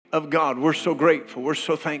of God. We're so grateful. We're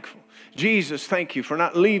so thankful. Jesus, thank you for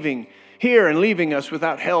not leaving here and leaving us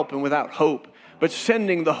without help and without hope, but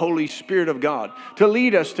sending the Holy Spirit of God to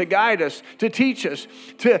lead us, to guide us, to teach us,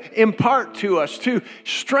 to impart to us, to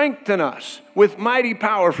strengthen us with mighty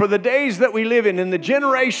power for the days that we live in the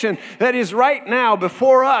generation that is right now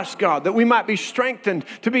before us, God, that we might be strengthened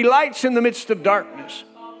to be lights in the midst of darkness,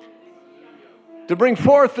 to bring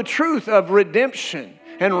forth the truth of redemption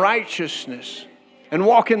and righteousness and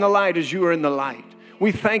walk in the light as you are in the light.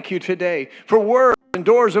 We thank you today for words and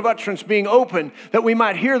doors of utterance being open, that we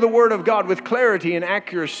might hear the word of God with clarity and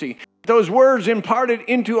accuracy. Those words imparted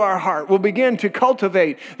into our heart will begin to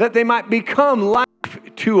cultivate, that they might become life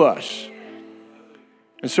to us.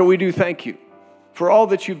 And so we do thank you for all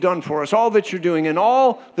that you've done for us, all that you're doing, and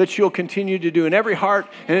all that you'll continue to do in every heart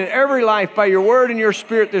and in every life by your word and your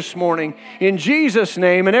spirit this morning. In Jesus'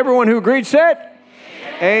 name, and everyone who agreed said,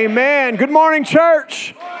 Amen. Good morning,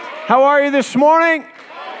 church. How are you this morning?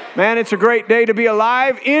 Man, it's a great day to be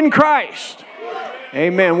alive in Christ.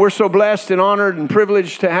 Amen. We're so blessed and honored and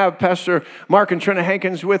privileged to have Pastor Mark and Trina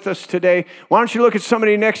Hankins with us today. Why don't you look at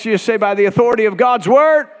somebody next to you and say, by the authority of God's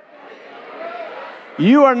word,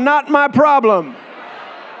 you are not my problem.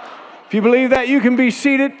 If you believe that, you can be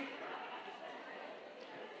seated.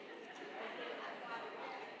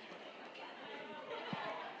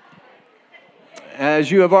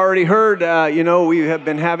 As you have already heard, we have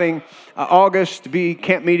been having August be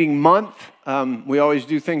camp meeting month. We always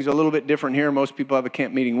do things a little bit different here. Most people have a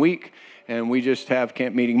camp meeting week, and we just have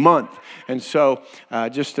camp meeting month. And so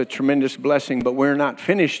just a tremendous blessing, but we're not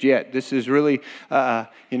finished yet. This is really, a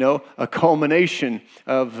culmination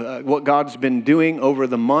of what God's been doing over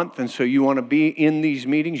the month. And so you want to be in these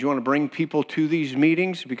meetings. You want to bring people to these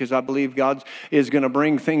meetings, because I believe God is going to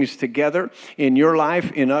bring things together in your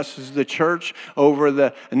life, in us as the church. Over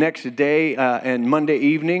the next day and Monday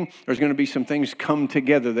evening, there's going to be some things come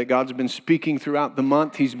together that God's been speaking throughout the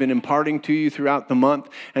month. He's been imparting to you throughout the month.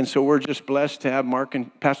 And so we're just blessed to have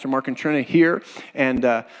Pastor Mark and Trina here,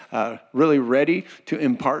 and really ready to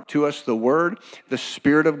impart to us the Word, the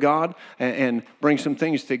Spirit of God, and bring some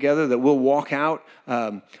things together that we'll walk out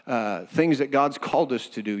things that God's called us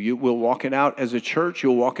to do. We'll walk it out as a church.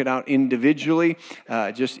 You'll walk it out individually,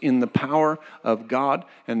 just in the power of God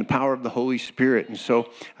and the power of the Holy Spirit. And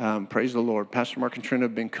so praise the Lord. Pastor Mark and Trina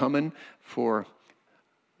have been coming for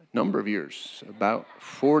a number of years, about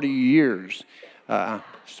 40 years.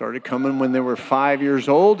 Started coming when they were 5 years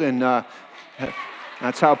old, and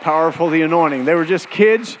that's how powerful the anointing. They were just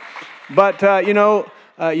kids, but you know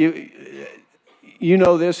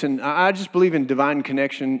this, and I just believe in divine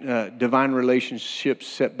connection, divine relationships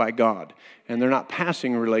set by God, and they're not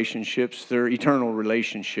passing relationships; they're eternal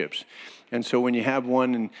relationships. And so when you have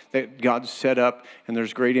one and that God's set up, and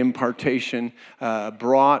there's great impartation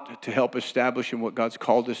brought to help establish in what God's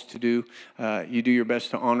called us to do, you do your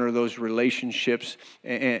best to honor those relationships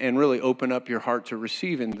and really open up your heart to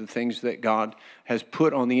receiving the things that God has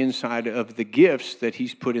put on the inside of the gifts that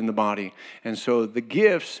He's put in the body. And so the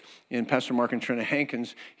gifts in Pastor Mark and Trina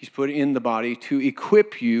Hankins, He's put in the body to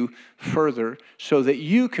equip you further so that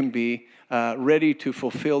you can be ready to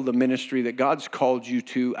fulfill the ministry that God's called you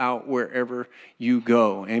to out wherever you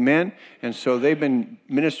go. Amen? And so they've been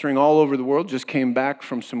ministering all over the world, just came back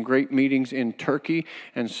from some great meetings in Turkey.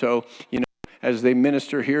 And so, as they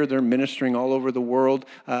minister here, they're ministering all over the world,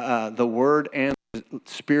 the Word and the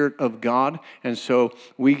Spirit of God. And so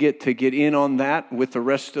we get in on that with the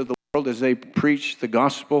rest of the world as they preach the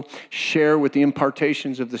gospel, share with the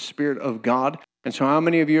impartations of the Spirit of God. And so how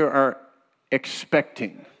many of you are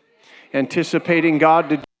anticipating God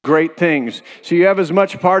to do great things? So you have as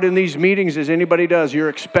much part in these meetings as anybody does. Your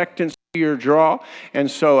expectancy, your draw.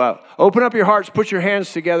 And so open up your hearts, put your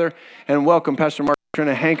hands together, and welcome Pastor Mark and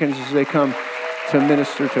Trina Hankins as they come to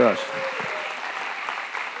minister to us.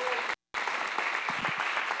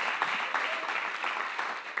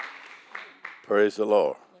 Praise the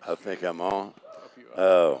Lord. I think I'm on.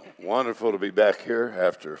 Wonderful to be back here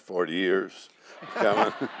after 40 years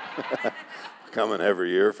coming every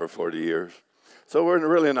year for 40 years. So we're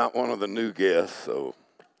really not one of the new guests,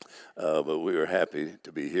 but we are happy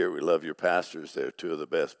to be here. We love your pastors. They're two of the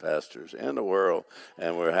best pastors in the world,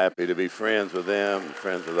 and we're happy to be friends with them and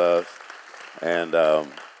friends with us. And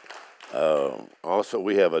also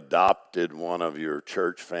we have adopted one of your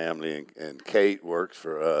church family, and Kate works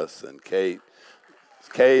for us. And Kate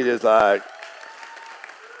is like,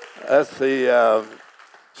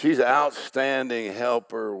 she's an outstanding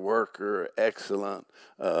helper, worker, excellent,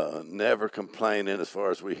 never complaining as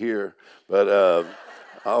far as we hear, but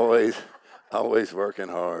always working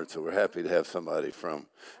hard. So we're happy to have somebody from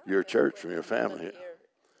your church, from your family.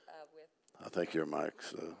 think your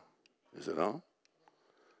mic's, is it on?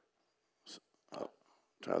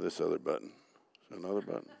 Try this other button. Is there another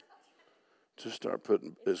button? Just start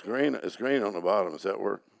putting, it's green on the bottom. Does that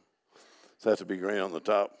work? Does that have to be green on the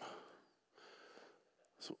top?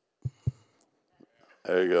 So,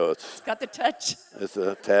 there you go. It's got the touch. It's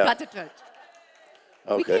a tap. Got the touch.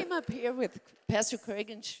 Okay. We came up here with Pastor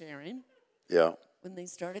Craig and Sharon. Yeah. When they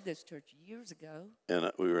started this church years ago.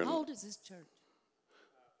 And we were in. How old is this church?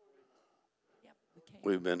 Yep,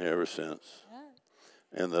 we've been here ever since.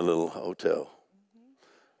 Right. In the little hotel.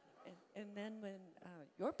 And then when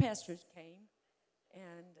your pastors came,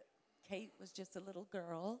 and Kate was just a little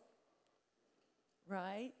girl,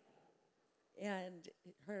 right? And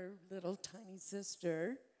her little tiny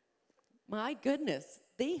sister, my goodness,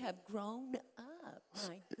 they have grown up.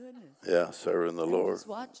 My goodness. Yeah, serving the Lord. Just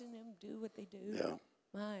watching them do what they do. Yeah.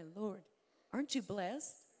 My Lord. Aren't you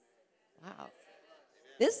blessed? Wow.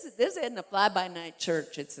 This isn't a fly-by-night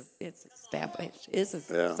church. It's established. It's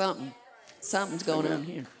something. Something's going on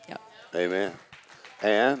here. Yep. Amen.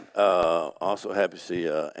 And also happy to see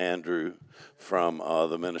Andrew from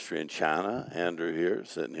the ministry in China. Andrew here,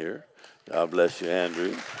 sitting here. God bless you,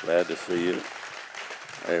 Andrew. Glad to see you.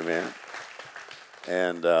 Amen.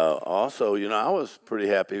 And also, you know, I was pretty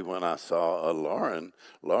happy when I saw Lauren.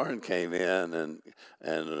 Lauren came in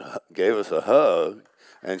and gave us a hug.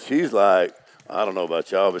 And she's like, I don't know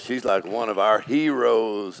about y'all, but she's like one of our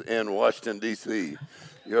heroes in Washington, D.C.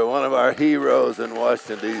 You're one of our heroes in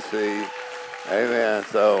Washington, D.C. Amen.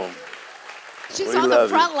 So she's on the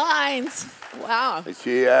front lines. Wow.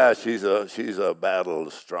 She's a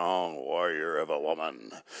battle-strong warrior of a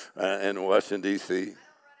woman in Washington, D.C.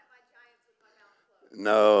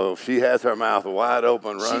 No, she has her mouth wide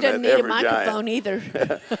open running at every giant. She doesn't need a microphone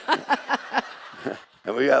either.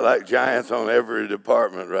 And we got like giants on every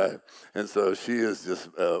department, right? And so she is just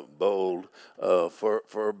bold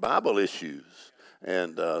for Bible issues.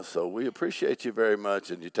 And so we appreciate you very much.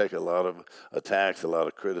 And you take a lot of attacks, a lot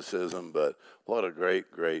of criticism. But what a great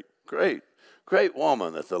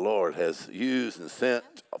woman that the Lord has used and sent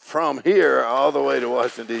from here all the way to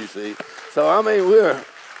Washington, D.C. So, I mean, we're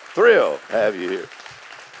thrilled to have you here.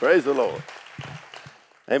 Praise the Lord.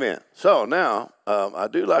 Amen. So now, I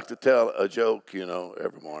do like to tell a joke, you know,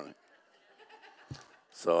 every morning.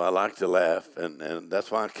 So I like to laugh, and that's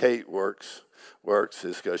why Kate works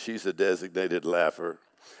is because she's a designated laugher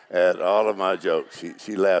at all of my jokes.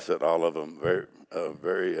 She laughs at all of them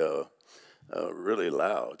really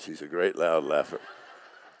loud. She's a great loud laugher.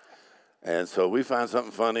 And so we find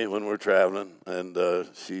something funny when we're traveling, and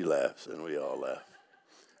she laughs, and we all laugh.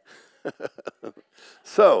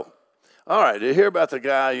 So, all right, did you hear about the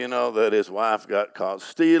guy, you know, that his wife got caught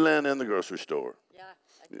stealing in the grocery store?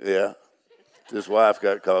 Yeah. His wife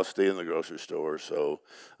got caught stealing in the grocery store, so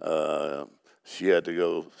she had to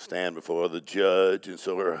go stand before the judge, and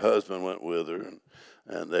so her husband went with her,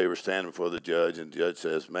 and they were standing before the judge, and the judge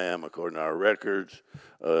says, ma'am, according to our records,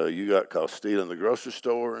 you got caught stealing in the grocery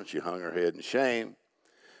store, and she hung her head in shame.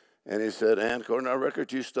 And he said, and according to our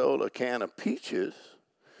records, you stole a can of peaches.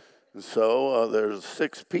 And so there's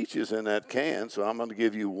 6 peaches in that can, so I'm going to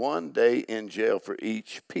give you 1 day in jail for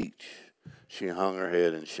each peach. She hung her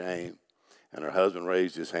head in shame, and her husband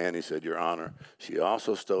raised his hand. He said, Your Honor, she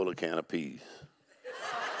also stole a can of peas.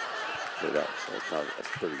 That's a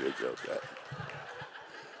pretty good joke,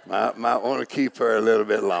 that. Might want to keep her a little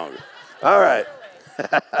bit longer. All right.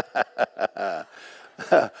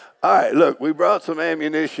 All right, look, we brought some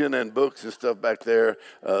ammunition and books and stuff back there.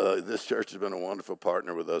 This church has been a wonderful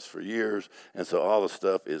partner with us for years, and so all the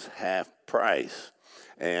stuff is half price.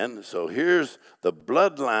 And so here's the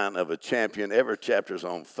bloodline of a champion. Every chapter's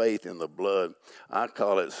on faith in the blood. I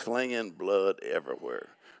call it slinging blood everywhere.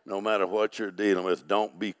 No matter what you're dealing with,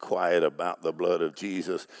 don't be quiet about the blood of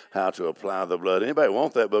Jesus, how to apply the blood. Anybody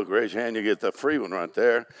want that book? Raise your hand. You get the free one right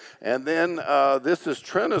there. And then this is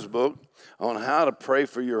Trina's book on how to pray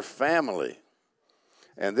for your family.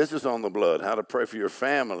 And this is on the blood, how to pray for your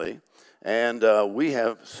family. And we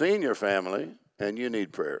have seen your family, and you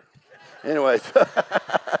need prayer. Anyway,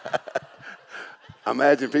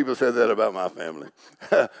 imagine people said that about my family.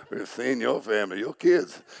 We've seen your family, your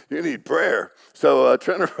kids. You need prayer. So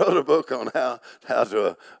Trina wrote a book on how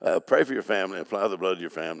to pray for your family, apply the blood of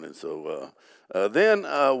your family. And so then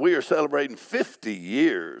we are celebrating 50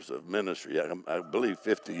 years of ministry. I believe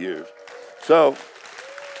 50 years. So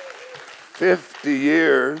 50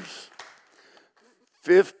 years.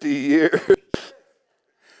 50 years.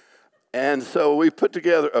 And so we put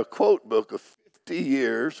together a quote book of 50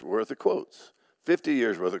 years worth of quotes. 50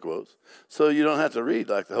 years worth of quotes. So you don't have to read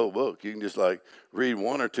like the whole book. You can just like read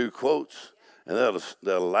 1 or 2 quotes And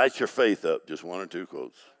that'll light your faith up, just one or two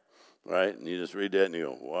quotes, right? And you just read that and you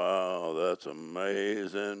go, wow, that's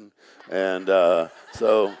amazing. And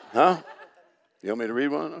so, you want me to read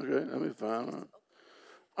one? Okay, let me find one.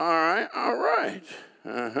 All right.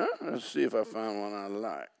 Let's see if I find one I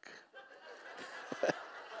like.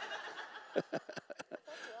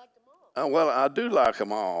 Well, I do like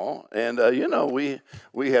them all. And,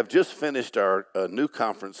 we have just finished our new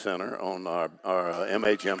conference center on our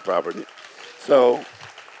MHM property. So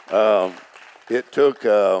it took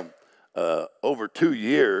over 2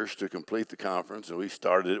 years to complete the conference, and we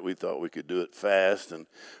started it. We thought we could do it fast, and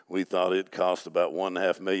we thought it cost about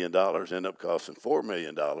 $1.5 million, ended up costing $4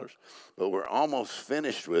 million. But we're almost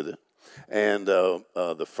finished with it. And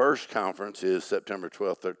the first conference is September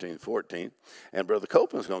 12th, 13th, 14th. And Brother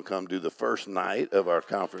Copeland's going to come do the first night of our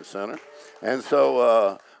conference center. And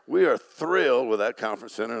so we are thrilled with that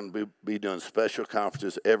conference center, and we'll be doing special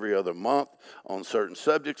conferences every other month on certain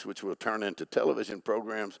subjects, which will turn into television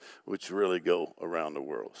programs, which really go around the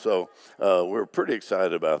world. So we're pretty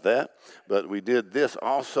excited about that. But we did this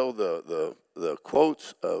also, the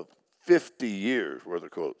quotes of 50 years worth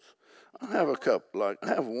of quotes. I have a couple. I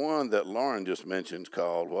have one that Lauren just mentioned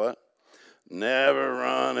called what? Never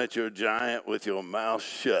run at your giant with your mouth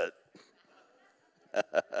shut.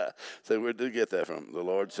 So where did you get that from? The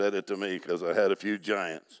Lord said it to me because I had a few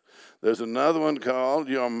giants. There's another one called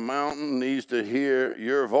Your Mountain Needs to Hear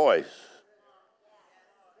Your Voice.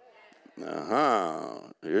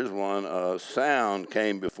 Here's one. Sound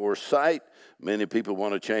came before sight. Many people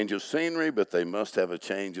want a change of scenery, but they must have a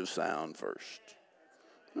change of sound first.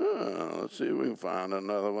 Let's see if we can find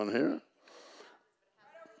another one here.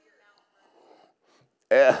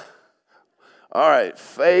 All right,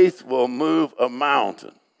 faith will move a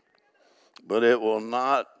mountain, but it will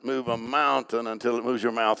not move a mountain until it moves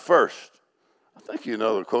your mouth first. I think you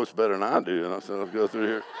know the quotes better than I do, and so let's go through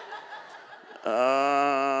here.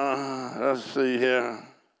 Let's see here.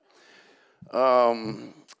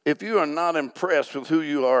 If you are not impressed with who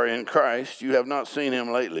you are in Christ, you have not seen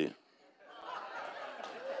him lately.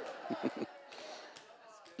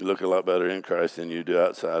 You look a lot better in Christ than you do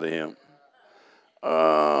outside of him.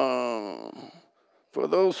 For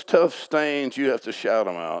those tough stains, you have to shout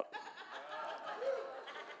them out.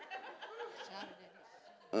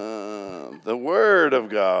 The Word of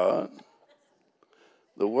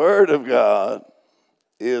God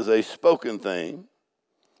is a spoken thing.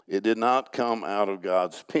 It did not come out of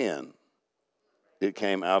God's pen. It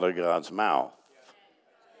came out of God's mouth.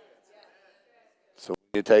 So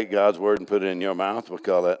when you take God's word and put it in your mouth, we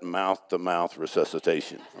call that mouth-to-mouth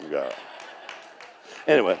resuscitation from God.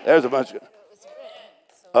 Anyway, there's a bunch of...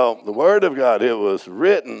 the Word of God, it was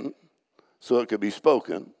written so it could be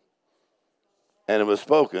spoken, and it was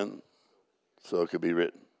spoken so it could be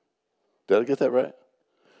written. Did I get that right?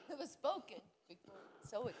 It was spoken before,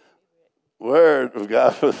 so it could be written. Word of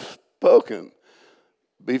God was spoken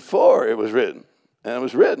before it was written, and it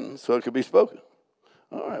was written so it could be spoken.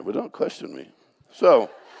 All right, well, don't question me. So,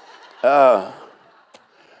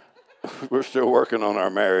 we're still working on our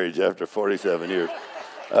marriage after 47 years.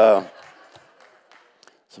 Some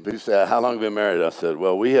people say, how long have you been married? I said,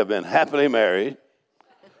 well, we have been happily married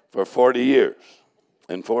for 40 years.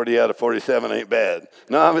 And 40 out of 47 ain't bad.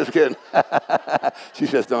 No, I'm just kidding. She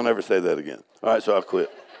says, don't ever say that again. All right, so I'll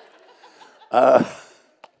quit. Well,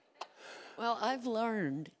 I've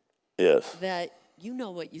learned Yes. that you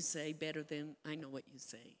know what you say better than I know what you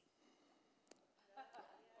say.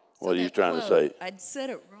 What are you that trying to quote, say? I'd said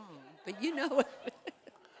it wrong, but you know it.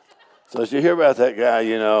 So as you hear about that guy,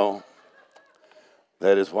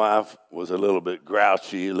 that his wife was a little bit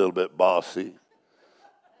grouchy, a little bit bossy.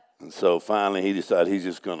 And so finally he decided he's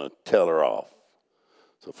just going to tell her off.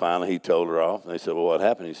 So finally he told her off. And they said, well, what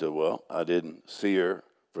happened? He said, well, I didn't see her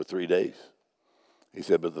for 3 days. He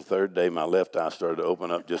said, but the third day my left eye started to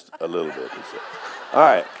open up just a little bit. He said, all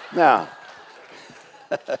right,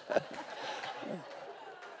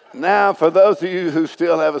 now for those of you who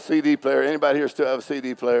still have a CD player, anybody here still have a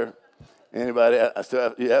CD player? Anybody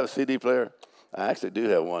you have a CD player? I actually do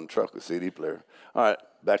have one truck with CD player. All right,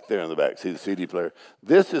 back there in the back, see the CD player.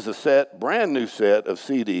 This is a brand new set of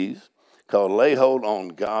CDs called Lay Hold on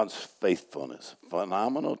God's Faithfulness.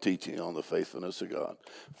 Phenomenal teaching on the faithfulness of God.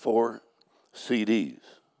 4 CDs,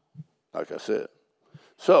 like I said.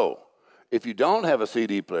 So, if you don't have a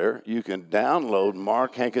CD player, you can download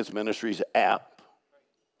Mark Hankins Ministries app.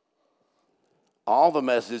 All the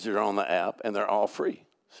messages are on the app, and they're all free.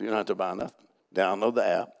 So you don't have to buy nothing. Download the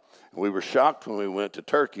app. We were shocked when we went to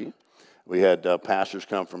Turkey. We had pastors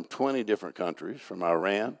come from 20 different countries, from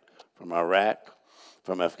Iran, from Iraq,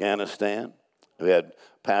 from Afghanistan, We had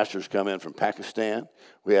pastors come in from Pakistan.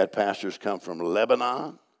 We had pastors come from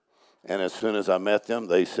Lebanon. And as soon as I met them,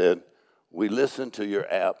 they said, "We listen to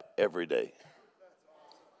your app every day."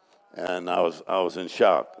 And I was in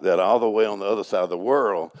shock that all the way on the other side of the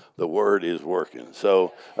world, the word is working.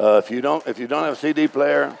 So if you don't have a CD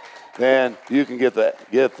player, then you can get the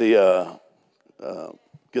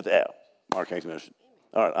app. Mark Hankins Ministry.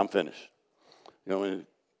 All right, I'm finished. You want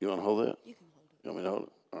to hold it? You can hold it. You want me to hold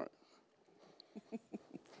it? All right.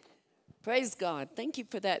 Praise God. Thank you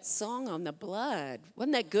for that song on the blood.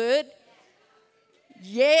 Wasn't that good?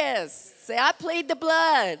 Yes. Say, I plead the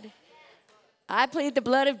blood. I plead the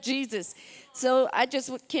blood of Jesus. So I just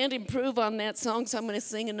can't improve on that song, so I'm going to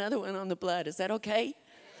sing another one on the blood. Is that okay?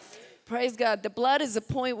 Praise God. The blood is a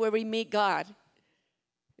point where we meet God.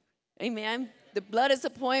 Amen. The blood is a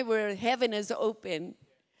point where heaven is open.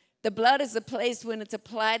 The blood is a place when it's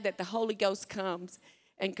applied that the Holy Ghost comes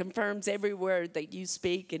and confirms every word that you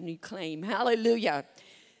speak and you claim. Hallelujah.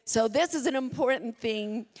 So this is an important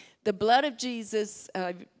thing. The blood of Jesus,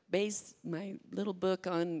 I based my little book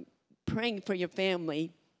on praying for your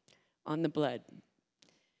family on the blood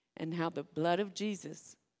and how the blood of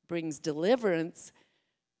Jesus brings deliverance,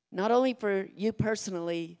 not only for you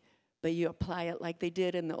personally, but you apply it like they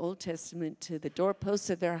did in the Old Testament to the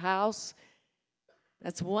doorposts of their house.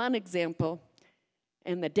 That's one example.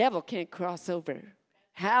 And the devil can't cross over.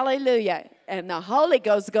 Hallelujah. And the Holy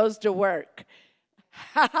Ghost goes to work.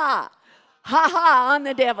 Ha ha. Ha ha on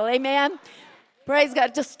the devil. Amen. Praise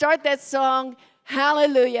God. Just start that song.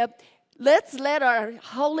 Hallelujah. Let's let our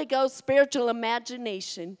Holy Ghost spiritual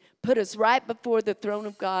imagination put us right before the throne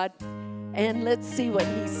of God. And let's see what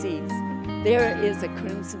he sees. There is a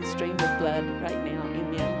crimson stream of blood right now.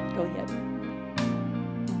 Amen. Go ahead.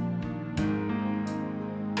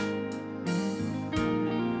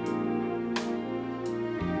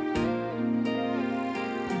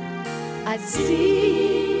 I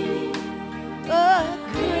see a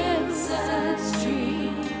crimson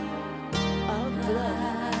stream of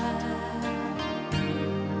blood.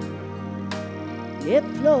 It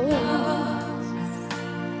flows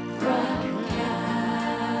from Calvary.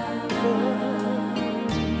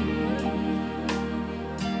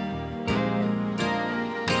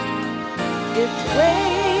 Its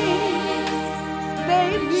waves, they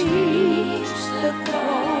reach the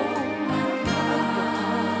throne.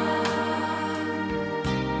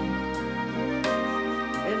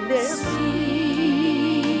 They're singing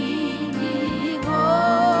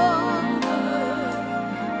over me.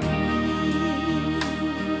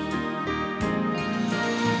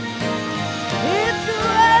 Its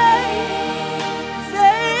waves,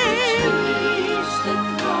 they reach the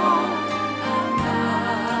throne of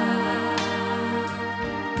God.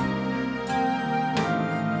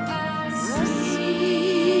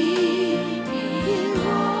 Singing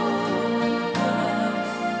over.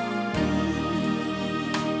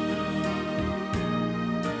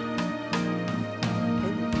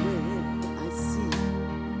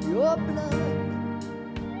 Your blood,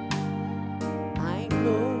 I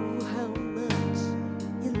know how much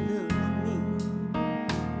you love me.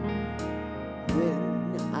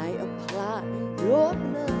 When I apply your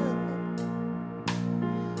blood,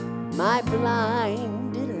 my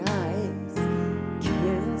blinded eyes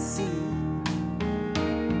can see.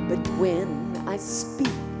 But when I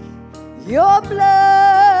speak your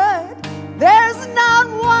blood, there's not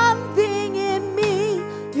one thing in me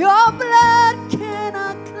your blood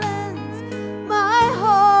cannot cleanse. My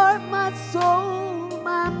heart, my soul,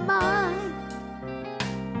 my mind,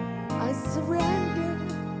 I surrender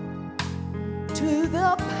to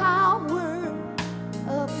the power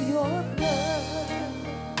of your blood.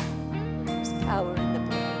 There's power in the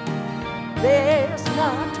blood. There's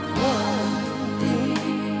not one thing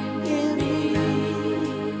in me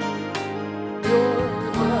your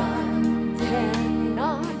blood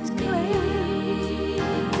cannot cleanse.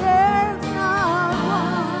 There's not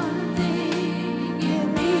one thing in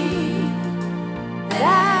me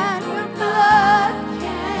that your blood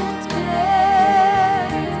can't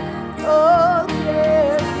cleanse. Oh,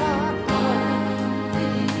 there's not one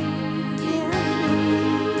thing in me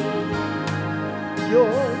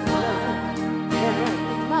your blood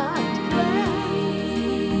cannot cleanse.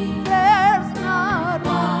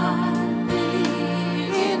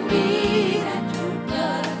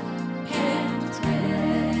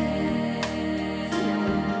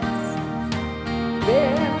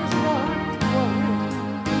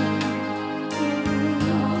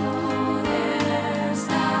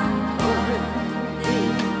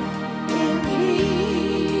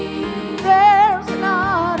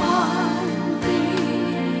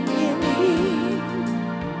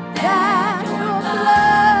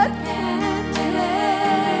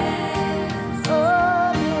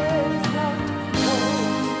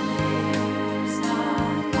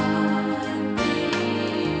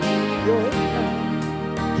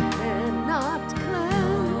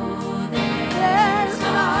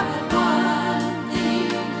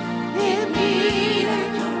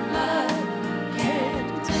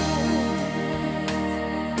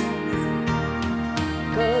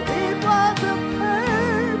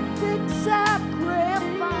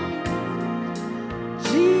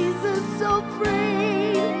 so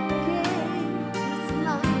free gave his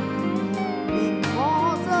life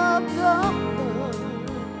because of the blood.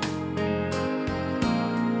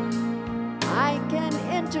 I can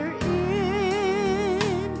enter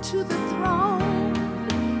into the throne.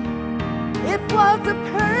 It was a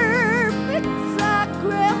perfect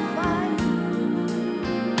sacrifice.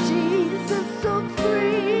 Jesus so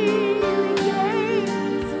freely gave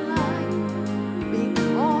his life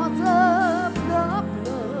because of the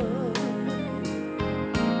blood.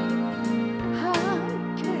 I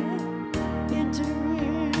can enter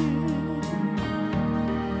in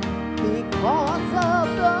because of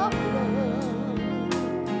the blood.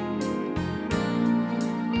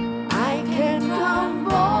 I can come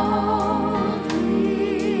boldly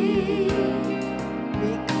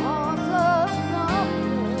because of the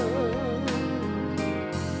blood.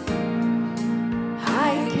 I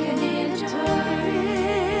can enter in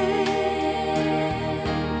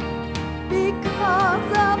because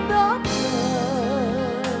of the blood.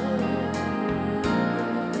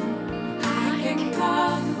 I can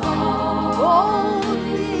come boldly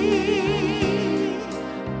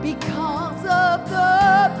because of the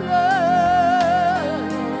blood.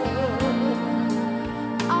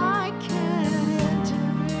 I can enter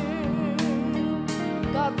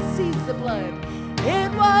in. God sees the blood.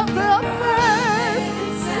 It was a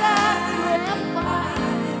perfect sacrifice.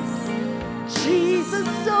 Jesus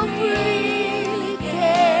so freely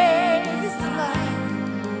gave his life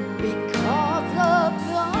because of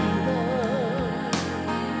the blood.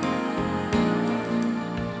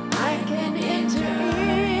 I can enter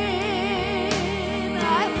in. I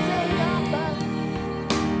say, Abba.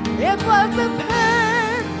 It was a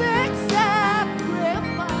perfect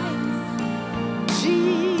sacrifice.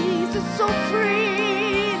 Jesus so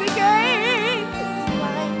freely gave his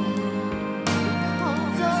life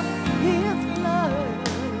because of his blood.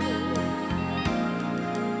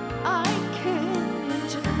 I can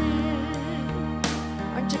enter in.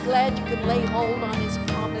 Aren't you glad you can lay hold on his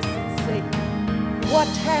promise and say, what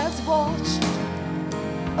has washed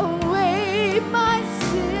away my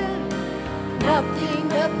sin? Nothing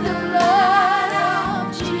but the blood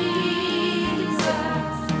of Jesus.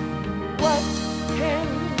 What can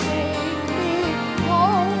make me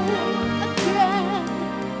whole again?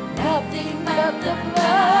 Nothing but the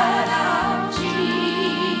blood of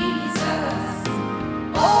Jesus.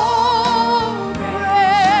 Oh,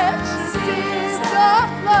 precious is the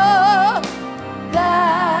blood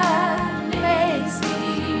that makes me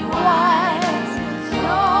white as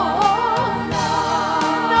snow.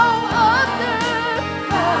 No other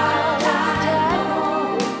kind I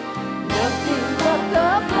know. Nothing but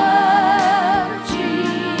the blood of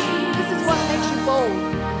Jesus. This is what makes you bold.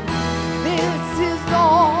 This is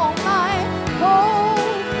all my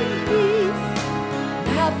hope and peace.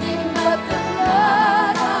 Nothing but the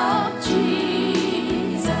blood of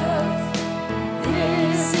Jesus.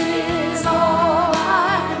 This is all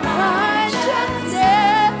my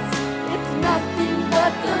righteousness. It's nothing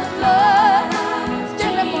but the blood.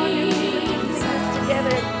 Stand up on your feet and just sing this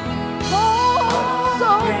together. Oh, so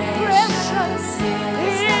precious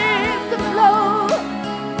is the flow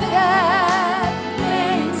that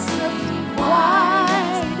makes us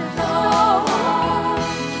white as snow.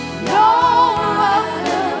 No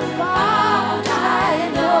other fount I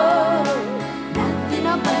know. Nothing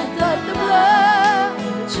but the blood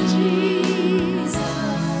of Jesus.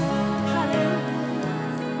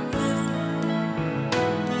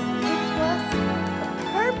 It was a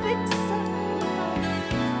perfect sacrifice.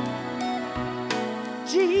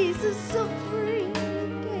 Jesus so free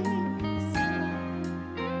gave his life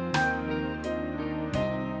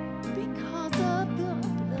because of the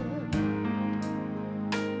blood.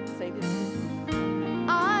 Say this with me. I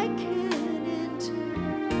can enter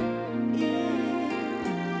in.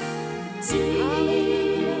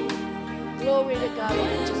 Hallelujah. Glory to God. Why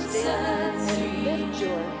don't you stand and lift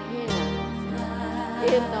your hands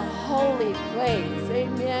in the holy place.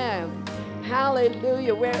 Amen.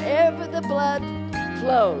 Hallelujah. Wherever the blood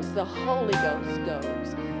flows, the Holy Ghost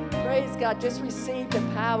goes. Praise God. Just receive the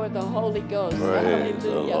power of the Holy Ghost. Praise the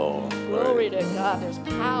Hallelujah. Lord. Glory to God. There's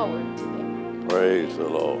power today. Praise the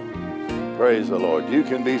Lord. Praise the Lord. You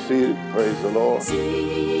can be seated. Praise the Lord.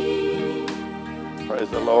 Praise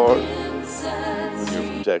the Lord. When you're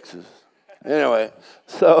from Texas. Anyway,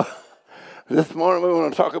 so this morning we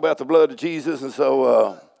want to talk about the blood of Jesus, and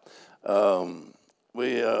so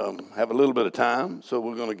we have a little bit of time, so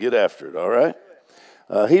we're going to get after it, all right?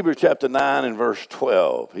 Hebrews chapter 9 and verse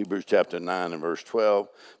 12. Hebrews chapter 9 and verse 12.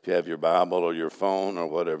 If you have your Bible or your phone or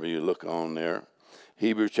whatever you look on there.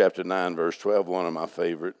 Hebrews chapter 9 verse 12, one of my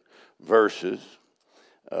favorite verses.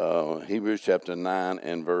 Hebrews chapter 9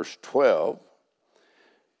 and verse 12.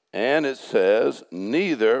 And it says,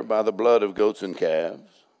 neither by the blood of goats and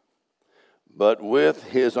calves, but with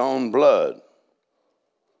his own blood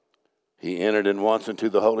he entered in once into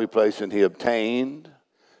the holy place, and he obtained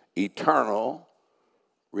eternal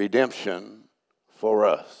redemption for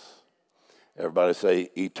us. Everybody say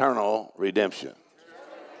eternal redemption.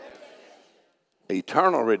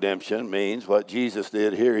 Eternal redemption means what Jesus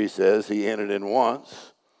did here. He says he entered in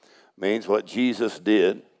once, means what Jesus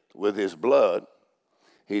did with his blood.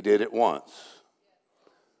 He did it once.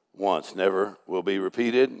 Once, never will be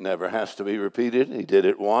repeated, never has to be repeated. He did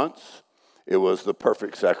it once. It was the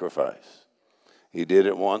perfect sacrifice. He did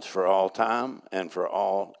it once for all time and for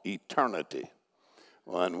all eternity.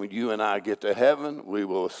 When you and I get to heaven, we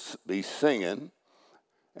will be singing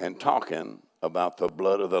and talking about the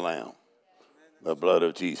blood of the Lamb, the blood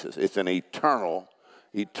of Jesus. It's an eternal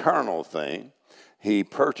thing. He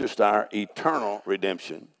purchased our eternal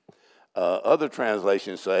redemption. Other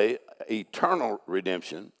translations say eternal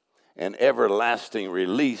redemption and everlasting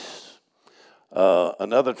release.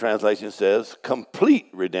 Another translation says complete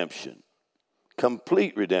redemption.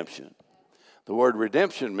 Complete redemption. The word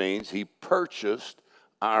redemption means he purchased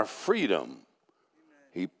our freedom.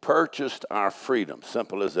 He purchased our freedom.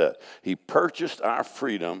 Simple as that. He purchased our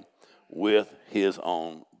freedom with his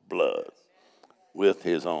own blood. With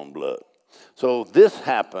his own blood. So this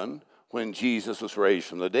happened when Jesus was raised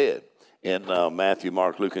from the dead. In Matthew,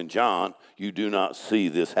 Mark, Luke, and John, you do not see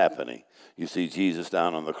this happening. You see Jesus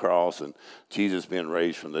down on the cross and Jesus being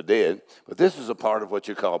raised from the dead. But this is a part of what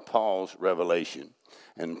you call Paul's revelation.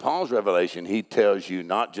 And in Paul's revelation, he tells you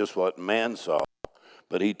not just what man saw,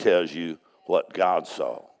 but he tells you what God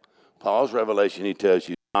saw. Paul's revelation, he tells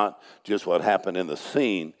you not just what happened in the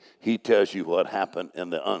seen, he tells you what happened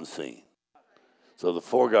in the unseen. So the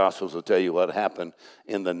four Gospels will tell you what happened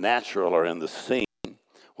in the natural or in the seen.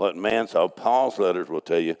 What man saw. Paul's letters will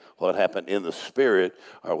tell you what happened in the spirit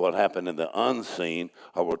or what happened in the unseen,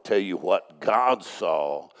 or will tell you what God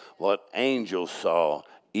saw, what angels saw,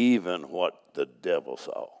 even what the devil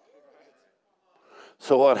saw.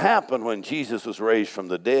 So what happened when Jesus was raised from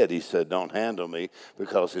the dead, he said, don't handle me,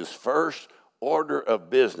 because his first order of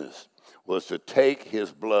business was to take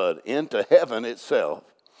his blood into heaven itself,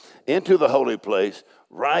 into the holy place,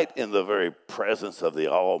 right in the very presence of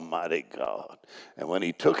the Almighty God. And when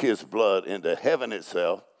he took his blood into heaven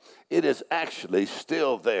itself, it is actually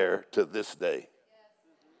still there to this day.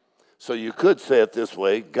 So you could say it this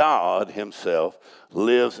way: God himself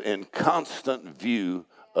lives in constant view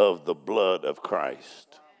of the blood of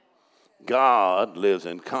Christ. God lives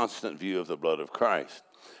in constant view of the blood of Christ.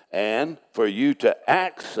 And for you to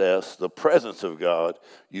access the presence of God,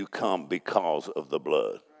 you come because of the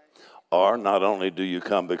blood. Or not only do you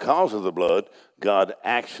come because of the blood, God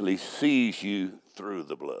actually sees you through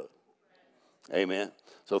the blood. Amen.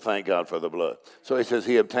 So thank God for the blood. So he says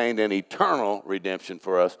he obtained an eternal redemption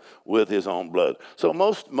for us with his own blood. So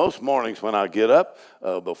most mornings when I get up,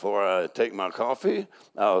 before I take my coffee,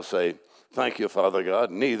 I'll say, thank you, Father God,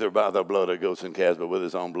 neither by the blood of goats and calves, but with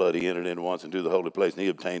his own blood he entered in once into the holy place, and he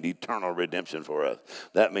obtained eternal redemption for us.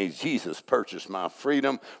 That means Jesus purchased my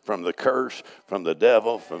freedom from the curse, from the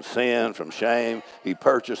devil, from sin, from shame. He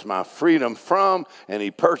purchased my freedom and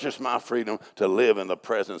he purchased my freedom to live in the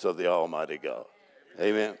presence of the Almighty God.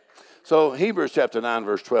 Amen. So Hebrews chapter 9,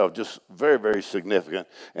 verse 12, just very, very significant.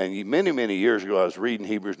 And many, many years ago, I was reading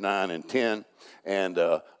Hebrews 9 and 10, and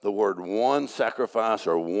the word one sacrifice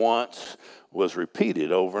or once was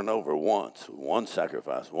repeated over and over. Once, one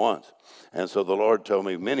sacrifice, once. And so the Lord told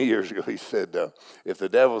me many years ago, he said, if the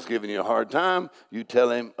devil's giving you a hard time, you tell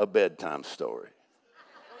him a bedtime story.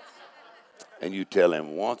 And you tell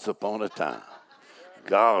him, once upon a time,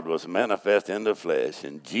 God was manifest in the flesh,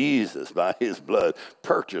 and Jesus, by his blood,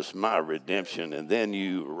 purchased my redemption, and then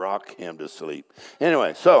you rock him to sleep.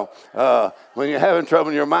 Anyway, so when you're having trouble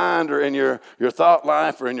in your mind or in your thought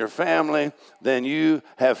life or in your family, then you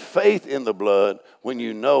have faith in the blood when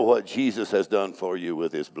you know what Jesus has done for you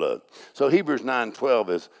with his blood. So Hebrews 9:12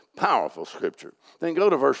 is powerful scripture. Then go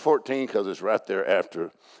to verse 14, because it's right there after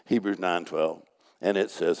Hebrews 9:12, and it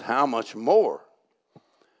says, how much more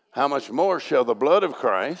shall the blood of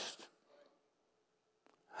Christ,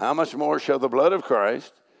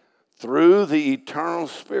 through the eternal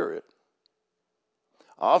Spirit,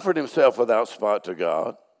 offered himself without spot to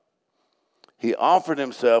God. He offered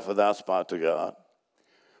himself without spot to God.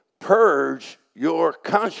 Purge your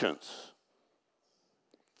conscience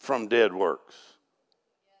from dead works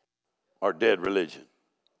or dead religion,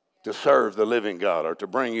 to serve the living God, or to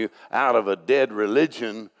bring you out of a dead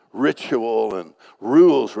religion ritual and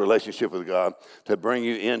rules relationship with God to bring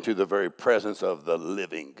you into the very presence of the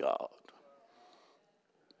living God.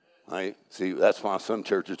 Right? See, that's why some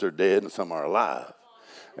churches are dead and some are alive.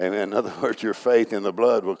 Amen. In other words, your faith in the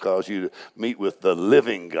blood will cause you to meet with the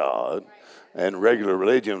living God, and regular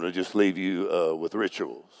religion will just leave you with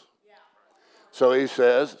rituals. So he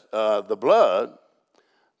says, the blood,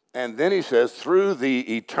 and then he says, through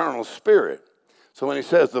the eternal Spirit. So when he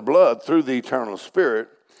says the blood through the eternal Spirit,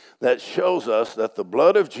 that shows us that the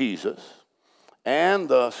blood of Jesus and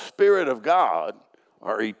the Spirit of God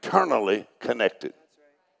are eternally connected.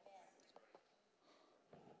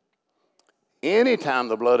 Anytime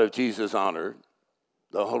the blood of Jesus is honored,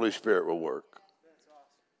 the Holy Spirit will work.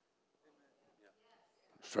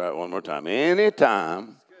 Let's try it one more time.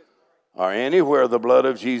 Anytime or anywhere the blood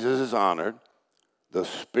of Jesus is honored, the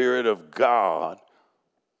Spirit of God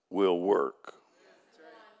will work.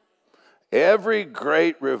 Every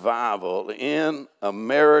great revival in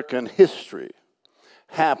American history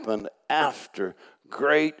happened after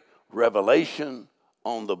great revelation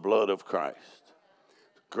on the blood of Christ.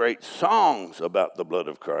 Great songs about the blood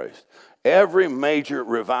of Christ. Every major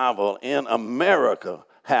revival in America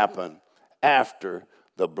happened after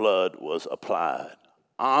the blood was applied.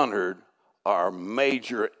 Honored our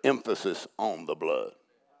major emphasis on the blood.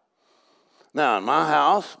 Now, in my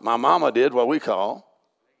house, my mama did what we call,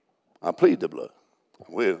 I plead the blood.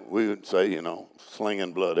 We would say,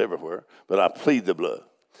 slinging blood everywhere, but I plead the blood.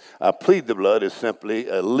 I plead the blood is simply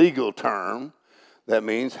a legal term. That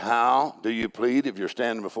means, how do you plead if you're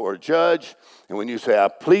standing before a judge? And when you say, I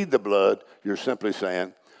plead the blood, you're simply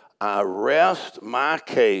saying, I rest my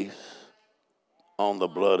case on the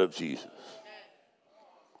blood of Jesus.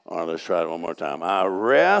 All right, let's try it one more time. I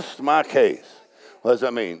rest my case. What does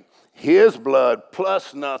that mean? His blood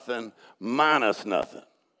plus nothing, minus nothing.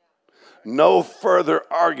 No further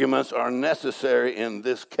arguments are necessary in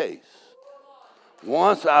this case.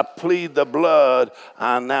 Once I plead the blood,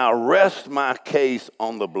 I now rest my case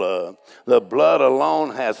on the blood. The blood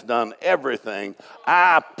alone has done everything.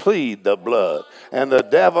 I plead the blood. And the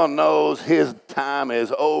devil knows his time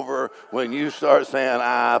is over when you start saying,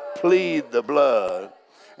 I plead the blood.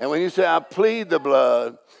 And when you say, I plead the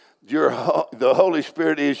blood, the Holy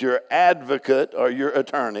Spirit is your advocate or your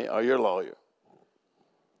attorney or your lawyer.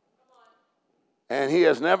 And he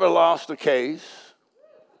has never lost a case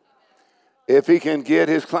if he can get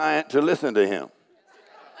his client to listen to him.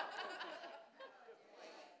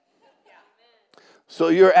 So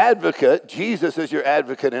your advocate, Jesus is your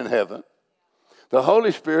advocate in heaven. The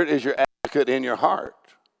Holy Spirit is your advocate in your heart.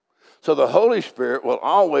 So the Holy Spirit will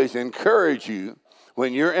always encourage you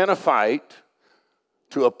when you're in a fight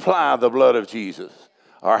to apply the blood of Jesus,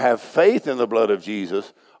 or have faith in the blood of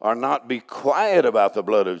Jesus, or not be quiet about the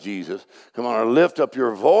blood of Jesus. Come on, or lift up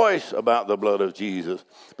your voice about the blood of Jesus,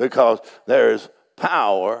 because there is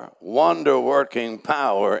power, wonder-working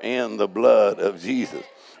power in the blood of Jesus.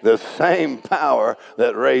 The same power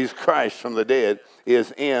that raised Christ from the dead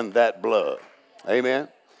is in that blood. Amen?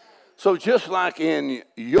 So just like in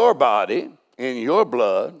your body, in your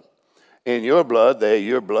blood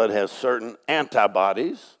has certain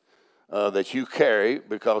antibodies that you carry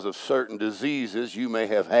because of certain diseases you may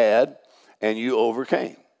have had and you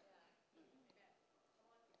overcame.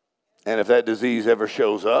 And if that disease ever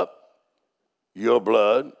shows up, your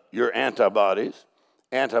blood, your antibodies,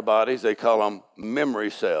 they call them memory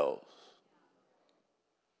cells.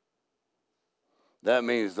 That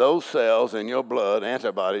means those cells in your blood,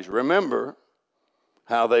 antibodies, remember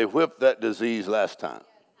how they whipped that disease last time.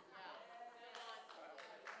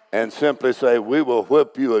 And simply say, we will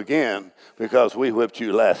whip you again because we whipped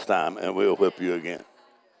you last time, and we'll whip you again.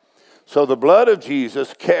 So the blood of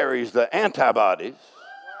Jesus carries the antibodies.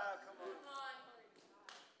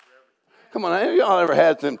 Come on, have y'all ever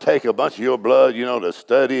had them take a bunch of your blood, to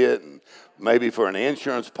study it, and maybe for an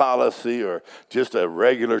insurance policy or just a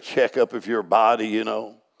regular checkup of your body,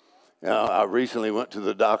 I recently went to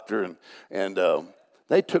the doctor, and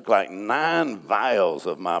they took like 9 vials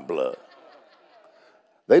of my blood.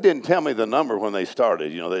 They didn't tell me the number when they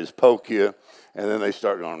started. They just poke you, and then they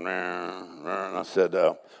start going, and I said,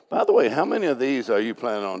 by the way, how many of these are you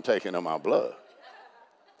planning on taking of my blood?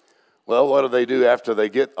 Well, what do they do after they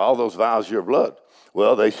get all those vials of your blood?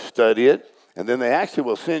 Well, they study it, and then they actually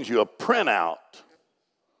will send you a printout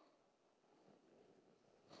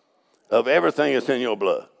of everything that's in your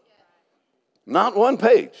blood. Not 1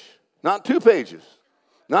 page, not 2 pages,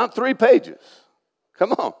 not 3 pages.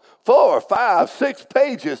 Come on, 4, 5, 6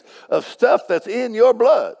 pages of stuff that's in your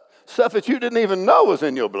blood, stuff that you didn't even know was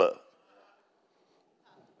in your blood.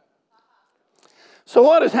 So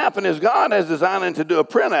what has happened is God has designed to do a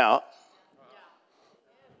printout.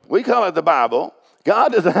 We call it the Bible.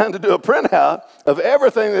 God designed to do a printout of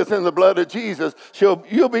everything that's in the blood of Jesus. So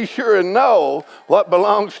you'll be sure and know what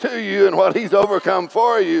belongs to you and what he's overcome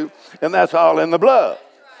for you. And that's all in the blood.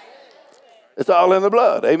 It's all in the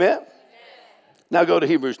blood. Amen? Now go to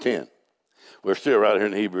Hebrews 10. We're still right here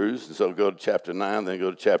in Hebrews, and so go to chapter 9, then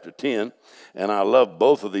go to chapter 10. And I love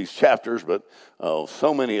both of these chapters, but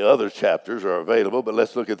so many other chapters are available. But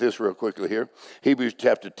let's look at this real quickly here. Hebrews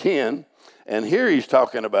chapter 10, and here he's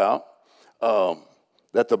talking about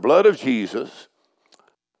that the blood of Jesus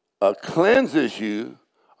cleanses you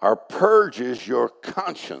or purges your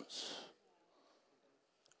conscience.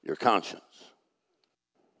 Your conscience.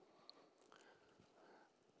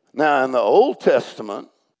 Now, in the Old Testament,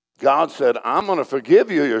 God said, I'm going to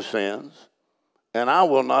forgive you your sins, and I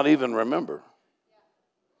will not even remember.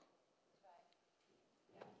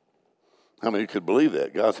 How many could believe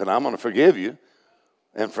that? God said, I'm going to forgive you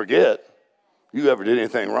and forget you ever did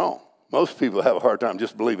anything wrong. Most people have a hard time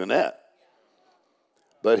just believing that.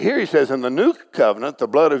 But here he says, in the new covenant, the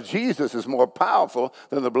blood of Jesus is more powerful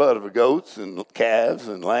than the blood of goats and calves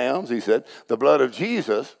and lambs. He said, the blood of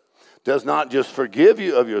Jesus does not just forgive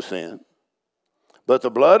you of your sin, but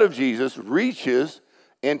the blood of Jesus reaches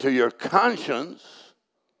into your conscience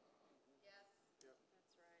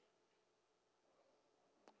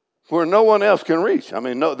where no one else can reach. I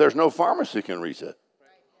mean, there's no pharmacy can reach it.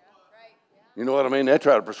 You know what I mean? They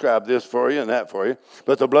try to prescribe this for you and that for you.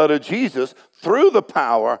 But the blood of Jesus, through the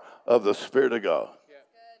power of the Spirit of God,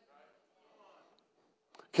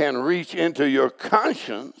 can reach into your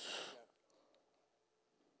conscience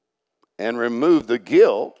and remove the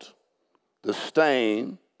guilt, the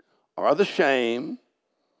stain, or the shame,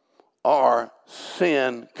 or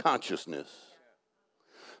sin consciousness.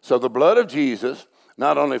 So the blood of Jesus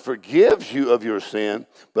not only forgives you of your sin,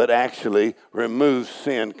 but actually removes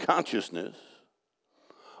sin consciousness.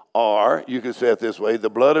 Or, you could say it this way, the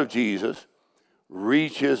blood of Jesus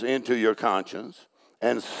reaches into your conscience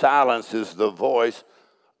and silences the voice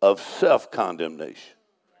of self-condemnation.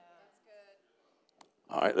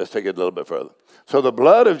 All right, let's take it a little bit further. So the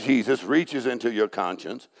blood of Jesus reaches into your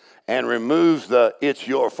conscience and removes the it's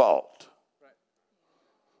your fault.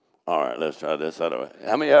 All right, let's try this other way.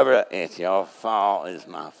 How many ever, it's your fault, it's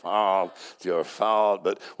my fault, it's your fault.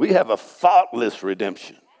 But we have a faultless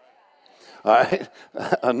redemption. All right,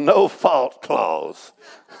 a no fault clause.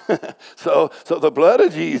 So the blood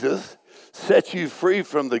of Jesus sets you free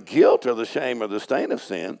from the guilt or the shame or the stain of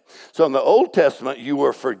sin. So in the Old Testament, you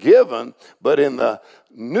were forgiven, but in the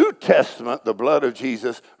New Testament, the blood of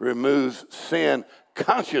Jesus removes sin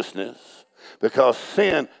consciousness, because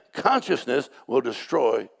sin consciousness will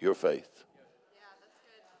destroy your faith.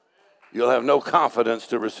 You'll have no confidence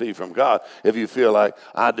to receive from God if you feel like,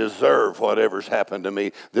 I deserve whatever's happened to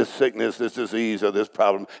me, this sickness, this disease, or this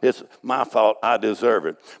problem. It's my fault. I deserve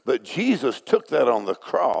it. But Jesus took that on the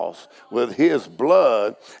cross with his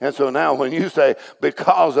blood. And so now when you say,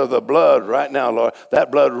 because of the blood right now, Lord,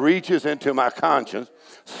 that blood reaches into my conscience,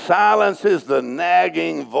 silences the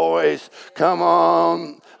nagging voice, come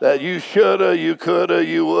on, that you shoulda, you coulda,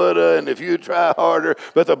 you woulda, and if you try harder,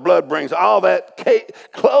 but the blood brings all that,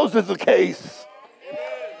 closes the case.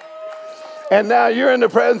 And now you're in the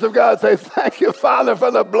presence of God. Say, thank you, Father, for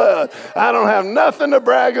the blood. I don't have nothing to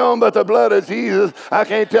brag on but the blood of Jesus. I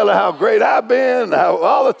can't tell you how great I've been, how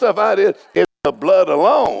all the stuff I did. It's the blood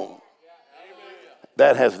alone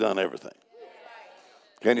that has done everything.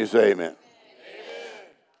 Can you say amen?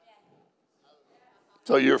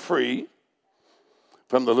 So you're free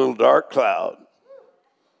from the little dark cloud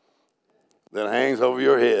that hangs over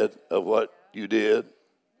your head of what you did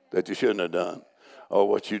that you shouldn't have done, or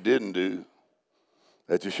what you didn't do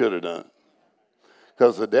that you should have done.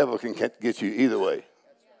 Because the devil can get you either way.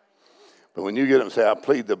 But when you get him, say, I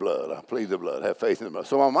plead the blood, I plead the blood, have faith in the blood.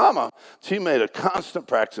 So my mama, she made a constant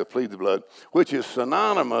practice of plead the blood, which is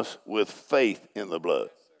synonymous with faith in the blood.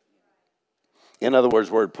 In other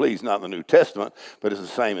words, word plead is not in the New Testament, but it's the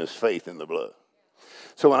same as faith in the blood.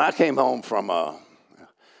 So when I came home from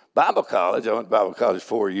Bible college, I went to Bible college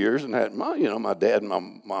 4 years and had my dad and my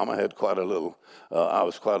mama had quite a little, I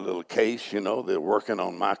was quite a little case, they're working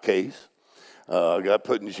on my case. I got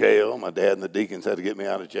put in jail. My dad and the deacons had to get me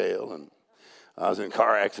out of jail. And I was in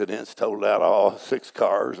car accidents, totaled out all 6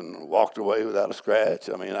 cars and walked away without a scratch.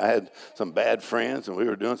 I mean, I had some bad friends and we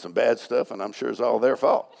were doing some bad stuff, and I'm sure it's all their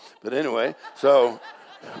fault. But anyway, so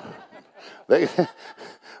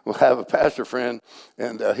we'll have a pastor friend,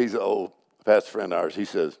 and he's an old pastor friend of ours. He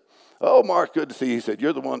says, oh, Mark, good to see you. He said,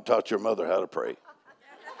 you're the one who taught your mother how to pray.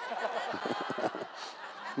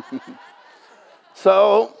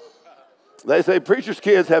 So they say preachers'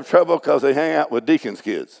 kids have trouble because they hang out with deacons'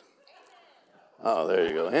 kids. Oh, there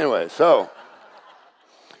you go. Anyway, so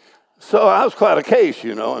I was quite a case,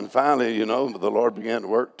 and finally, the Lord began to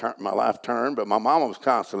work, my life turned, but my mama was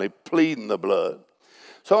constantly pleading the blood.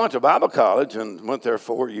 So I went to Bible college and went there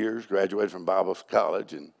 4 years, graduated from Bible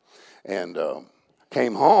college, and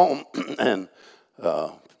came home and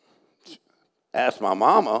asked my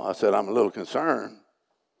mama, I said, I'm a little concerned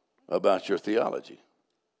about your theology.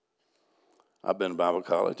 I've been to Bible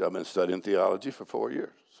college. I've been studying theology for 4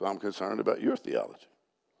 years, so I'm concerned about your theology.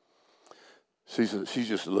 She's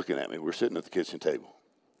just looking at me. We're sitting at the kitchen table.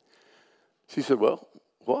 She said, well,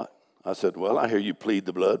 what? I said, well, I hear you plead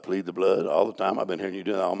the blood all the time. I've been hearing you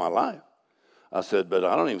do that all my life. I said, but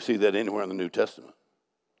I don't even see that anywhere in the New Testament.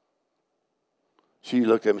 She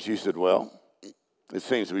looked at me. She said, well, it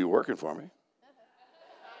seems to be working for me.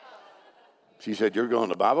 She said, you're going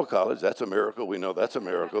to Bible college. That's a miracle. We know that's a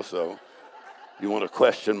miracle. So you want to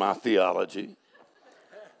question my theology?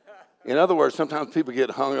 In other words, sometimes people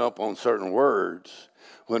get hung up on certain words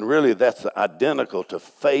when really that's identical to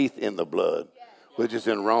faith in the blood, which is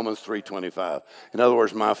in Romans 3:25. In other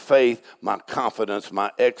words, my faith, my confidence,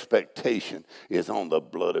 my expectation is on the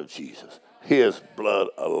blood of Jesus, his blood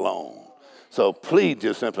alone. So plead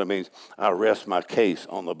just simply means I rest my case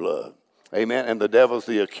on the blood. Amen. And the devil's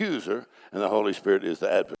the accuser, and the Holy Spirit is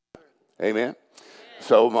the advocate. Amen.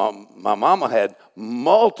 So my mama had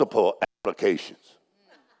multiple applications.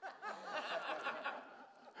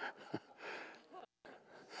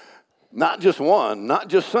 Not just one, not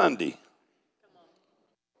just Sunday,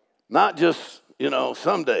 not just,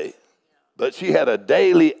 someday, but she had a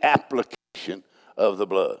daily application of the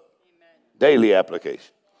blood. Amen. Daily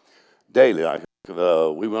application. Daily. Like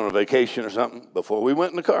we went on vacation or something, before we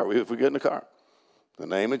went in the car, if we get in the car, in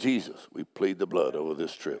the name of Jesus, we plead the blood over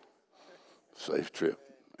this trip. Safe trip.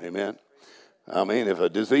 Amen. I mean, if a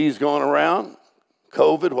disease going around,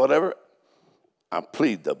 COVID, whatever, I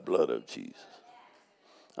plead the blood of Jesus.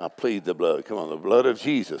 I plead the blood. Come on, the blood of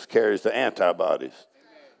Jesus carries the antibodies.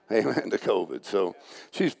 Amen, to COVID. So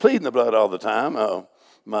she's pleading the blood all the time. I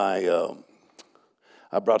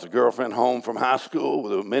brought the girlfriend home from high school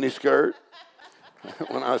with a mini skirt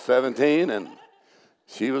when I was 17, and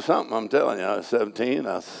she was something, I'm telling you. I was 17.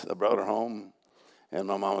 I brought her home, and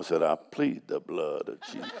my mama said, I plead the blood of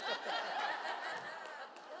Jesus.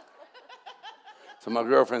 So my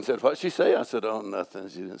girlfriend said, what'd she say? I said, oh, nothing.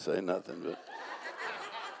 She didn't say nothing, but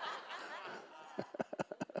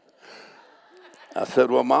I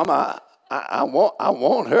said, well, Mama, I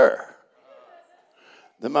want her.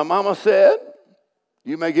 Then my mama said,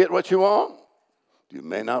 you may get what you want. You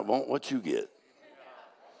may not want what you get.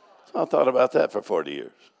 So I thought about that for 40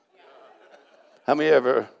 years. How many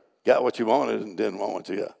ever got what you wanted and didn't want what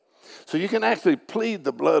you got? So you can actually plead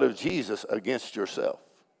the blood of Jesus against yourself.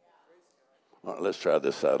 All right, let's try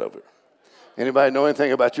this side over. Anybody know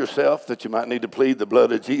anything about yourself that you might need to plead the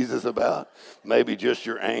blood of Jesus about? Maybe just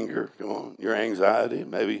your anger, come on, your anxiety,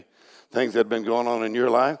 maybe things that have been going on in your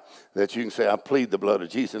life that you can say, I plead the blood of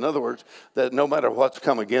Jesus. In other words, that no matter what's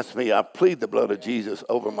come against me, I plead the blood of Jesus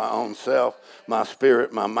over my own self, my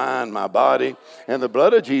spirit, my mind, my body. And the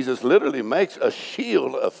blood of Jesus literally makes a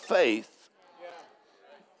shield of faith.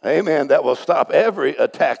 Amen. That will stop every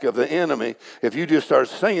attack of the enemy if you just start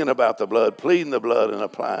singing about the blood, pleading the blood, and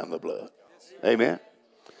applying the blood. Amen.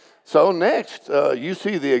 So next, you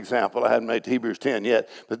see the example. I haven't made Hebrews 10 yet,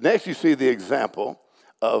 but next you see the example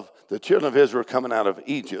of the children of Israel coming out of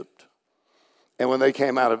Egypt. And when they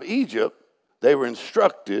came out of Egypt, they were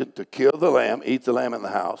instructed to kill the lamb, eat the lamb in the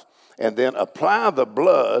house, and then apply the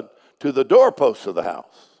blood to the doorposts of the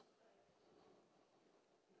house.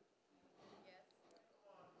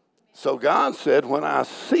 So God said, when I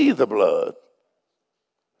see the blood,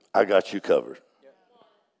 I got you covered.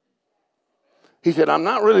 He said, I'm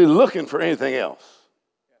not really looking for anything else.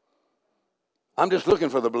 I'm just looking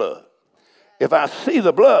for the blood. If I see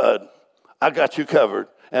the blood, I got you covered,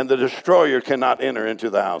 and the destroyer cannot enter into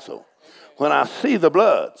the household. When I see the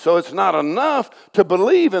blood. So it's not enough to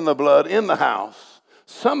believe in the blood in the house.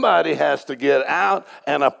 Somebody has to get out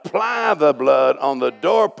and apply the blood on the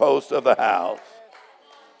doorpost of the house.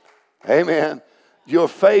 Amen. Your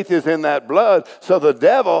faith is in that blood. So the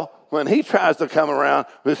devil, when he tries to come around,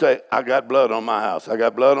 we say, I got blood on my house. I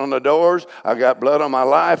got blood on the doors. I got blood on my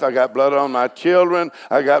life. I got blood on my children.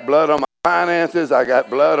 I got blood on my finances. I got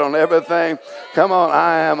blood on everything. Come on,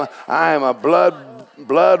 I am a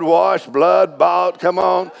blood washed, blood bought. Come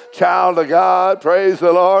on, child of God. Praise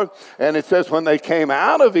the Lord. And it says when they came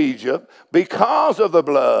out of Egypt, because of the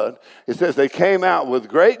blood, it says they came out with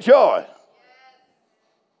great joy.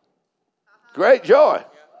 Great joy.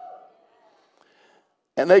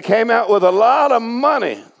 And they came out with a lot of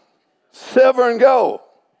money, silver and gold.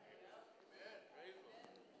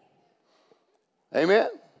 Amen.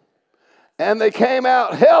 And they came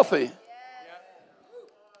out healthy.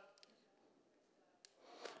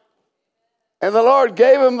 And the Lord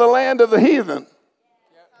gave them the land of the heathen.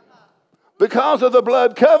 Because of the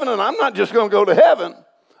blood covenant, I'm not just going to go to heaven.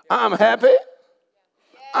 I'm happy.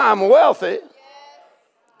 I'm wealthy.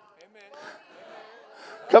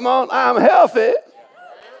 Come on, I'm healthy.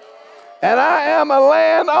 And I am a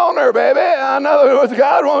landowner, baby. In other words,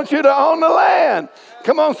 God wants you to own the land.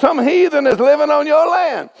 Come on, some heathen is living on your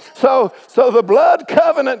land. So the blood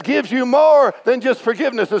covenant gives you more than just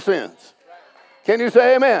forgiveness of sins. Can you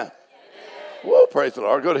say amen? Well, praise the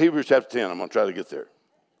Lord. Go to Hebrews chapter 10. I'm going to try to get there.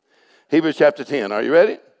 Hebrews chapter 10. Are you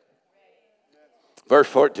ready? Verse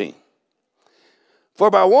 14.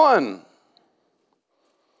 For by one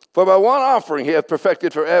offering he hath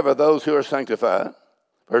perfected forever those who are sanctified.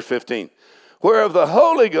 Verse 15. Whereof the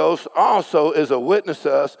Holy Ghost also is a witness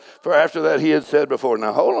to us, for after that he had said before.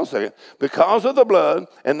 Now hold on a second. Because of the blood,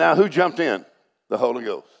 and now who jumped in? The Holy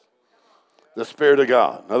Ghost. The Spirit of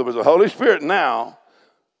God. In other words, the Holy Spirit now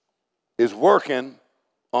is working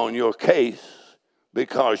on your case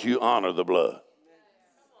because you honor the blood.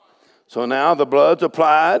 So now the blood's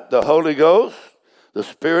applied, the Holy Ghost, the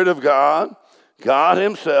Spirit of God, God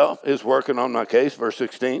himself is working on my case. Verse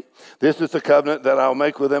 16, this is the covenant that I'll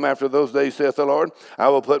make with them after those days, saith the Lord. I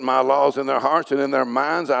will put my laws in their hearts, and in their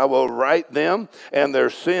minds I will write them, and their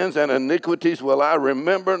sins and iniquities will I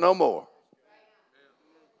remember no more.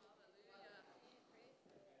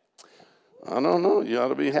 I don't know. You ought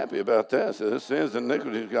to be happy about that. So the sins and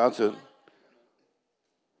iniquities, God said.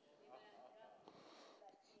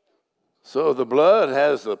 So the blood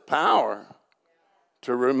has the power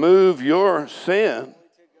to remove your sin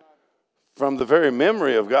from the very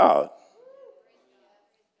memory of God.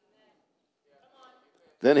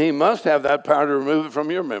 Then he must have that power to remove it from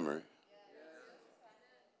your memory.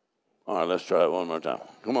 All right, let's try it one more time.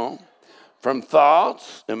 Come on. From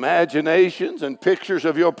thoughts, imaginations, and pictures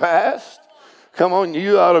of your past. Come on,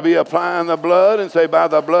 you ought to be applying the blood and say, by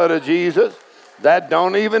the blood of Jesus, that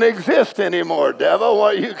don't even exist anymore, devil.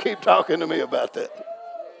 Why you keep talking to me about that?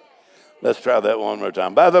 Let's try that one more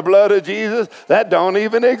time. By the blood of Jesus, that don't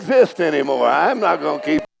even exist anymore. I'm not going to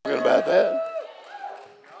keep talking about that.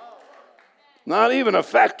 Not even a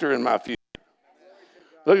factor in my future.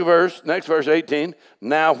 Look at next verse 18.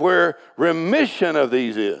 Now where remission of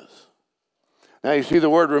these is. Now you see the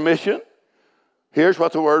word remission? Here's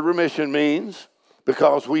what the word remission means.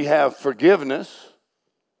 Because we have forgiveness.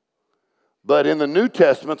 But in the New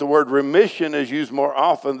Testament, the word remission is used more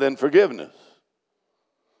often than forgiveness.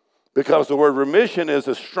 Because the word remission is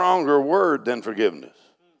a stronger word than forgiveness.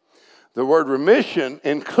 The word remission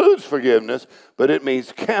includes forgiveness, but it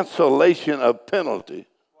means cancellation of penalty.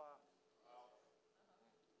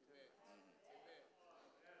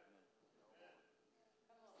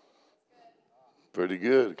 Pretty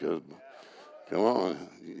good, because, come on,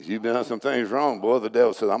 you've done some things wrong, boy. The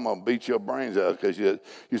devil says, I'm going to beat your brains out because you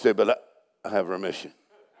say, but I have remission.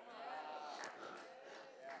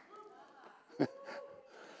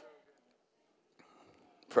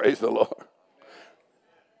 Praise the Lord.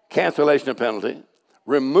 Cancellation of penalty,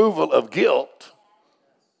 removal of guilt,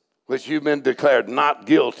 which you've been declared not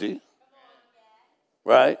guilty,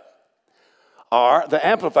 right? Or the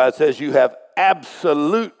Amplified says you have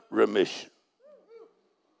absolute remission.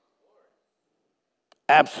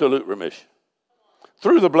 Absolute remission.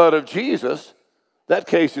 Through the blood of Jesus, that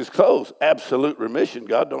case is closed. Absolute remission.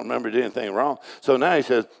 God don't remember you did anything wrong. So now he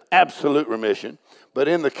says absolute remission. But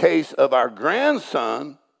in the case of our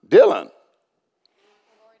grandson, Dylan,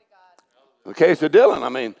 the case of Dylan, I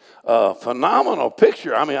mean, phenomenal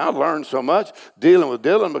picture. I mean, I learned so much dealing with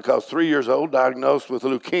Dylan because 3 years old, diagnosed with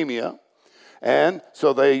leukemia. And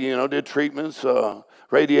so they, did treatments,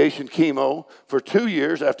 radiation, chemo for 2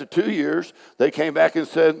 years. After 2 years, they came back and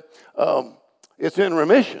said, it's in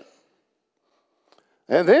remission.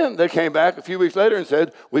 And then they came back a few weeks later and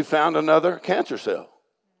said, we found another cancer cell.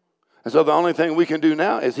 And so the only thing we can do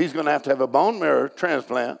now is he's going to have a bone marrow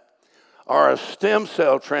transplant or a stem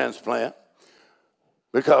cell transplant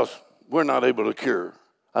because we're not able to cure.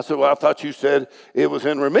 I said, well, I thought you said it was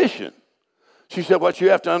in remission. She said, what you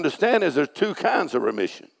have to understand is there's two kinds of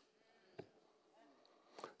remission.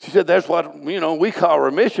 She said, that's what, we call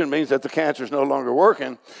remission, means that the cancer is no longer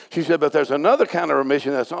working. She said, but there's another kind of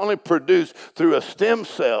remission that's only produced through a stem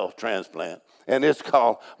cell transplant, and it's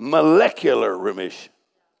called molecular remission.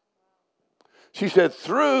 She said,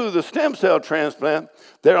 through the stem cell transplant,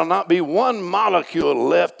 there will not be one molecule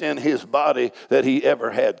left in his body that he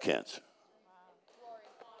ever had cancer.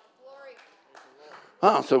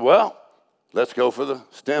 I said, well, let's go for the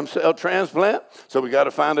stem cell transplant. So we got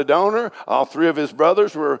to find a donor. All 3 of his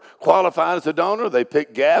brothers were qualified as a donor. They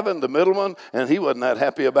picked Gavin, the middle one, and he wasn't that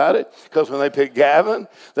happy about it because when they picked Gavin,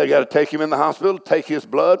 they got to take him in the hospital, take his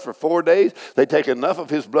blood for 4 days. They take enough of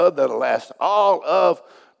his blood that'll last all of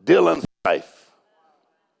Dylan's life.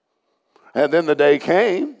 And then the day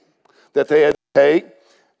came that they had to take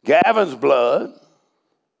Gavin's blood,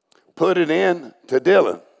 put it in to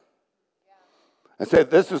Dylan, and said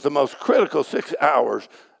this is the most critical 6 hours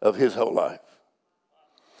of his whole life.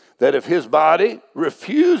 That if his body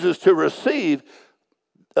refuses to receive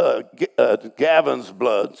Gavin's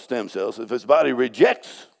blood stem cells, if his body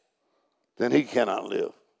rejects, then he cannot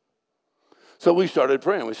live. So we started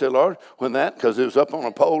praying. We said, Lord, when that, because it was up on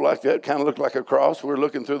a pole like that, kind of looked like a cross. We're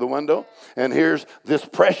looking through the window, and here's this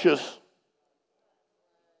precious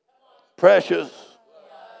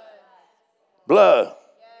blood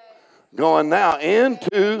going now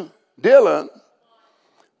into Dylan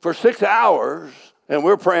for 6 hours, and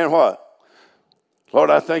we're praying what? Lord,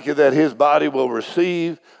 I thank you that his body will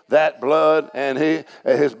receive that blood, and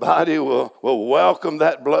his body will welcome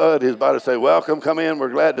that blood. His body will say, welcome, come in, we're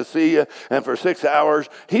glad to see you. And for 6 hours,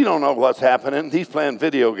 he don't know what's happening. He's playing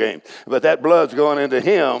video games. But that blood's going into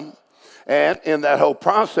him, and in that whole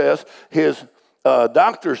process, his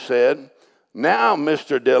doctor said, now,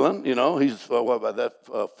 Mr. Dillon, you know, he's,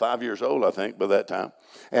 5 years old, I think, by that time.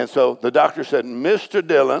 And so the doctor said, Mr.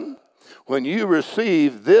 Dillon, when you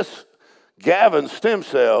receive this Gavin stem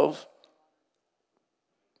cells,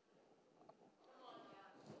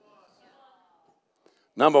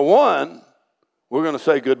 number 1, we're going to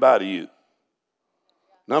say goodbye to you.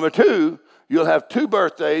 Number 2, you'll have 2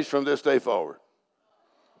 birthdays from this day forward.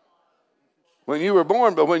 When you were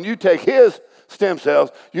born, but when you take his stem cells,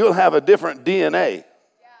 you'll have a different DNA.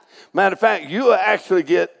 Matter of fact, you'll actually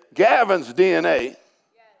get Gavin's DNA.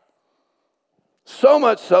 So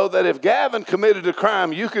much so that if Gavin committed a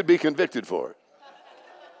crime, you could be convicted for it.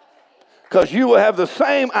 Because you will have the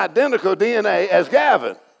same identical DNA as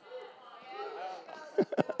Gavin.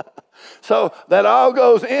 So that all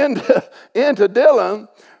goes into Dylan,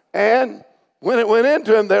 and when it went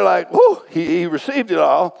into him, they're like, whoo, he received it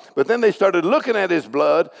all. But then they started looking at his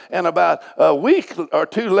blood, and about a week or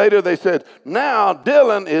 2 later, they said, now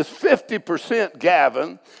Dylan is 50%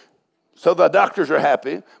 Gavin. So the doctors are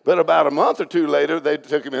happy. But about a month or 2 later, they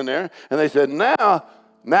took him in there, and they said, now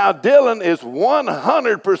Dylan is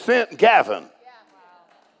 100% Gavin.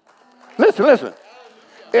 Listen.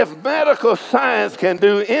 If medical science can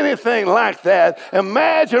do anything like that,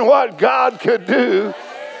 imagine what God could do.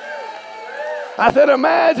 I said,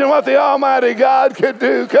 imagine what the Almighty God could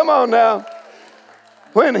do. Come on now.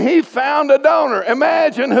 When he found a donor,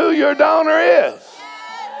 imagine who your donor is.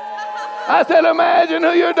 I said, imagine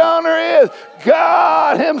who your donor is.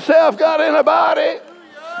 God himself got in a body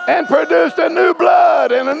and produced a new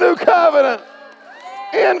blood and a new covenant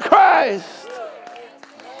in Christ.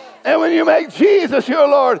 And when you make Jesus your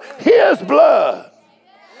Lord, his blood,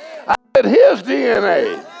 I said his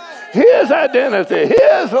DNA, his identity,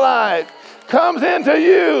 his life comes into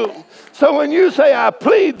you. So when you say, I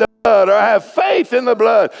plead the blood, or I have faith in the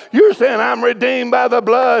blood, you're saying, I'm redeemed by the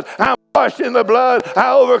blood, I'm washed in the blood,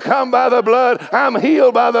 I overcome by the blood, I'm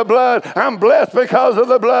healed by the blood, I'm blessed because of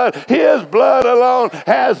the blood. His blood alone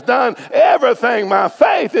has done everything. My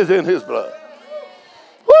faith is in his blood.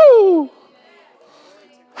 Woo!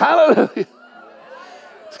 Hallelujah.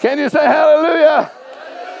 Can you say hallelujah?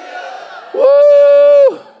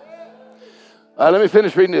 Woo! All right, let me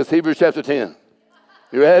finish reading this. Hebrews chapter 10.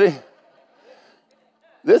 You ready?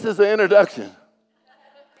 This is the introduction.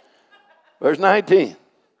 Verse 19.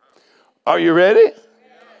 Are you ready?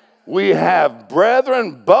 We have,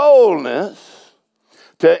 brethren, boldness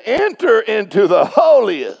to enter into the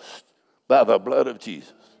holiest by the blood of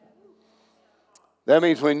Jesus. That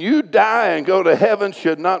means when you die and go to heaven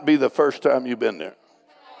should not be the first time you've been there.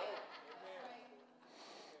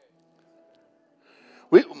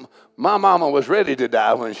 My mama was ready to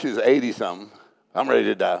die when she was 80-something. I'm ready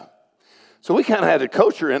to die. So we kind of had to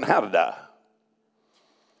coach her in how to die.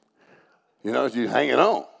 You know, she's hanging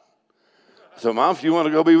on. So, Mom, if you want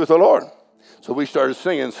to go be with the Lord. So we started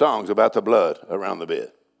singing songs about the blood around the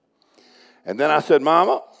bed. And then I said,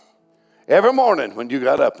 Mama, every morning when you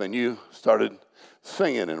got up and you started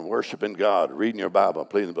singing and worshiping God, reading your Bible,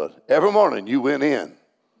 pleading the blood, every morning you went in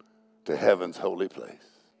to heaven's holy place.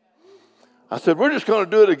 I said, we're just going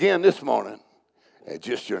to do it again this morning. And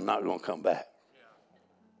just you're not going to come back.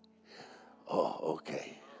 Oh,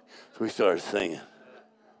 okay. So we started singing.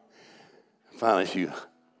 Finally,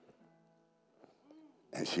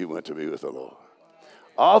 she went to be with the Lord.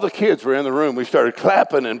 All the kids were in the room. We started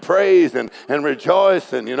clapping and praise and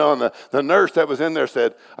rejoicing, you know, and the nurse that was in there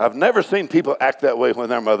said, I've never seen people act that way when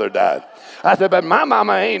their mother died. I said, but my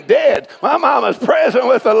mama ain't dead. My mama's present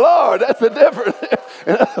with the Lord. That's the difference.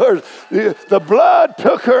 In other words, the blood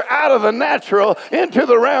took her out of the natural into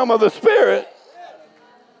the realm of the spirit.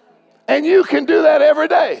 And you can do that every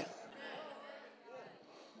day.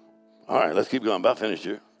 All right, let's keep going. About finished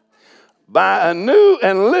here. By a new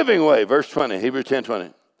and living way, verse 20, Hebrews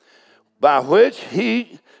 10:20, by which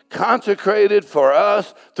he consecrated for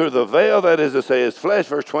us through the veil, that is to say, his flesh,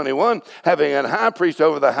 verse 21, having an high priest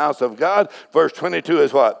over the house of God. Verse 22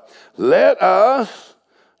 is what? Let us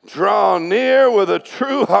draw near with a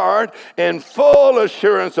true heart in full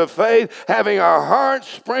assurance of faith, having our hearts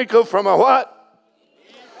sprinkled from a what?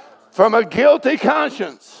 From a guilty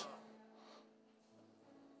conscience.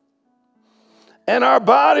 And our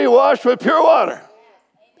body washed with pure water.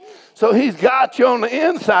 So he's got you on the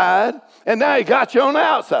inside, and now he got you on the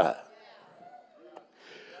outside.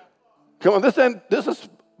 Come on, this is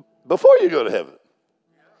before you go to heaven.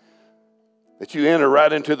 That you enter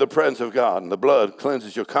right into the presence of God, and the blood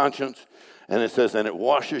cleanses your conscience, and it says, and it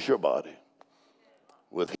washes your body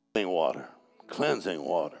with healing water, cleansing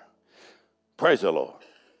water. Praise the Lord.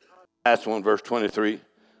 Last one, verse 23.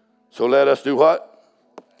 So let us do what?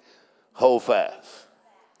 Hold fast.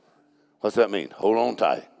 What's that mean? Hold on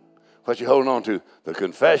tight. What you holding on to? The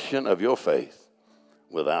confession of your faith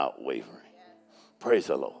without wavering. Praise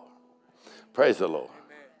the Lord. Praise the Lord.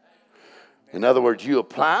 In other words, you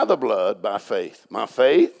apply the blood by faith. My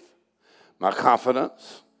faith, my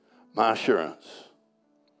confidence, my assurance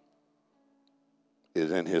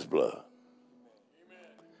is in his blood.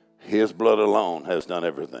 His blood alone has done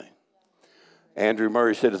everything. Andrew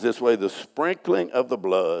Murray said it this way, the sprinkling of the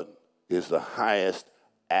blood is the highest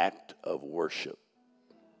act of worship.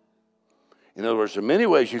 In other words, there are many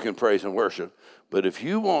ways you can praise and worship, but if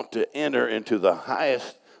you want to enter into the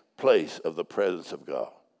highest place of the presence of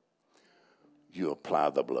God, you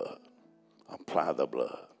apply the blood. Apply the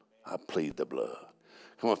blood. I plead the blood.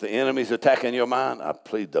 Come on, if the enemy's attacking your mind, I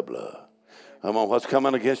plead the blood. Come on, what's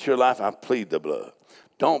coming against your life, I plead the blood.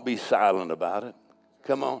 Don't be silent about it.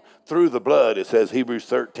 Come on. Through the blood, it says Hebrews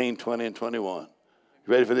 13, 20 and 21.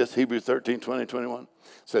 You ready for this? Hebrews 13, 20 and 21. It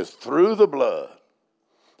says, through the blood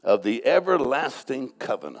of the everlasting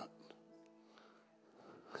covenant.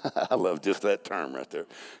 I love just that term right there.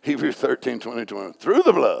 Hebrews 13, 20 and 21. Through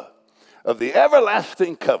the blood of the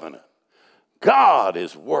everlasting covenant, God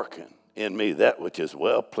is working in me that which is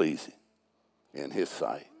well-pleasing in his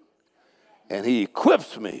sight. And he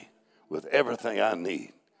equips me with everything I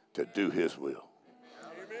need to do his will.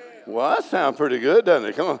 Well, that sounds pretty good, doesn't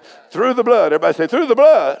it? Come on. Through the blood. Everybody say, through the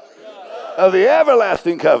blood of the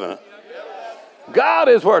everlasting covenant, God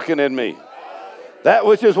is working in me that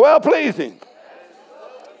which is well-pleasing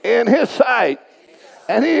in his sight.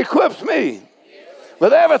 And he equips me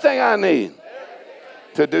with everything I need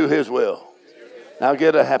to do his will. Now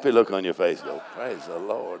get a happy look on your face. Go, praise the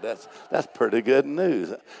Lord. That's pretty good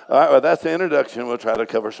news. All right, well, that's the introduction. We'll try to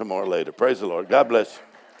cover some more later. Praise the Lord. God bless you.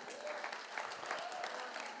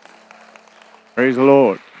 Praise the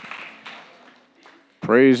Lord.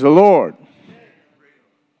 Praise the Lord.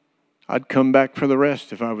 I'd come back for the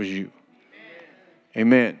rest if I was you.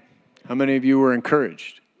 Amen. How many of you were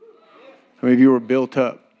encouraged? How many of you were built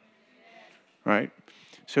up? Right?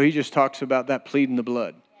 So he just talks about that pleading the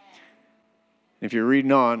blood. If you're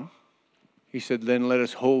reading on, he said, then let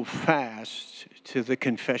us hold fast to the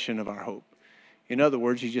confession of our hope. In other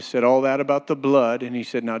words, he just said all that about the blood, and he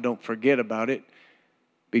said, now don't forget about it.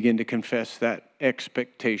 Begin to confess that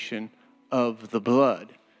expectation of the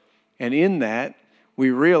blood. And in that, we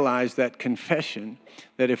realize that confession,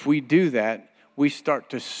 that if we do that, we start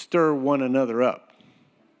to stir one another up.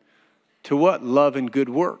 To what? Love and good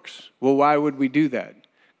works. Well, why would we do that?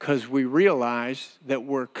 Because we realize that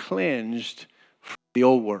we're cleansed from the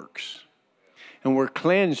old works. And we're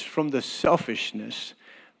cleansed from the selfishness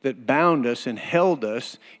that bound us and held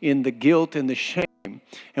us in the guilt and the shame.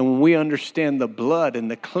 And when we understand the blood and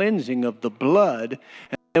the cleansing of the blood,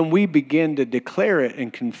 and then we begin to declare it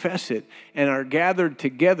and confess it and are gathered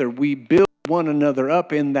together, we build one another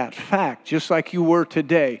up in that fact. Just like you were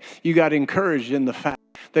today, you got encouraged in the fact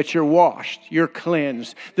that you're washed, you're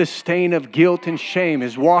cleansed. The stain of guilt and shame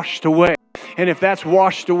is washed away. And if that's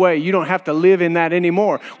washed away, you don't have to live in that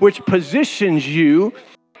anymore, which positions you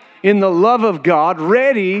in the love of God,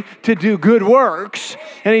 ready to do good works.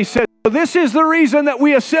 And he said, this is the reason that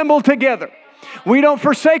we assemble together. We don't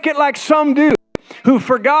forsake it like some do, who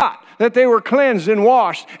forgot that they were cleansed and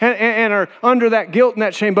washed and are under that guilt and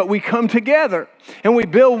that shame. But we come together and we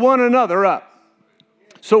build one another up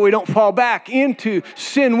so we don't fall back into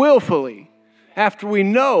sin willfully after we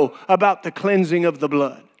know about the cleansing of the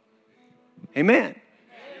blood. Amen.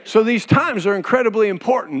 So these times are incredibly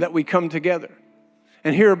important that we come together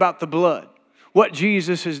and hear about the blood, what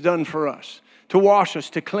Jesus has done for us, to wash us,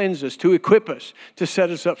 to cleanse us, to equip us, to set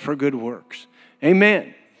us up for good works.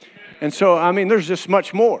 Amen. And so, there's just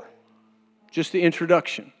much more. Just the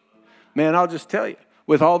introduction. Man, I'll just tell you,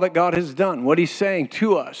 with all that God has done, what He's saying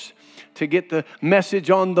to us, to get the message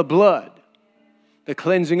on the blood, the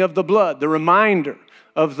cleansing of the blood, the reminder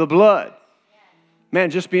of the blood. Man,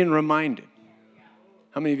 just being reminded.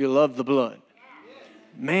 How many of you love the blood?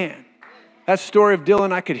 Man, that story of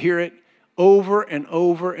Dylan, I could hear it over and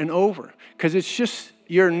over and over. Because it's just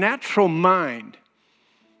your natural mind,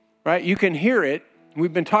 right? You can hear it.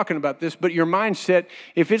 We've been talking about this, but your mindset,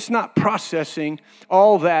 if it's not processing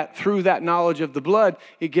all that through that knowledge of the blood,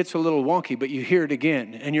 it gets a little wonky, but you hear it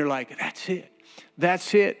again, and you're like, that's it.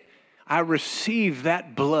 That's it. I receive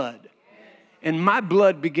that blood. And my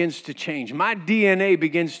blood begins to change. My DNA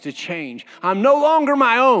begins to change. I'm no longer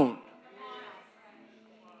my own.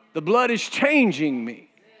 The blood is changing me.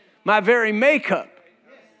 My very makeup.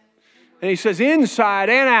 And He says, inside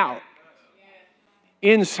and out.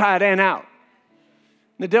 Inside and out.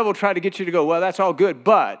 The devil tried to get you to go, well, that's all good,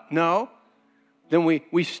 but no. Then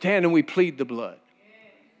we stand and we plead the blood.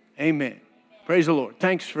 Amen. Praise the Lord.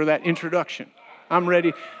 Thanks for that introduction. I'm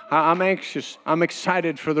ready. I'm anxious. I'm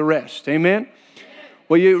excited for the rest. Amen.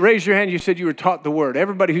 Well, you raised your hand. You said you were taught the Word.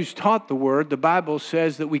 Everybody who's taught the Word, the Bible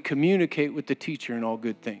says that we communicate with the teacher in all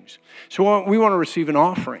good things. So we want to receive an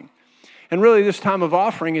offering. And really, this time of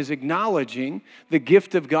offering is acknowledging the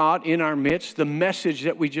gift of God in our midst, the message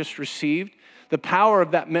that we just received, the power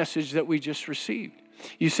of that message that we just received.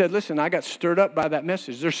 You said, listen, I got stirred up by that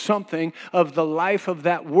message. There's something of the life of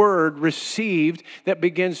that word received that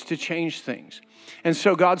begins to change things. And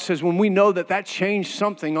so God says, when we know that that changed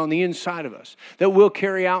something on the inside of us that we'll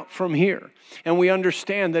carry out from here, and we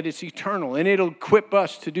understand that it's eternal and it'll equip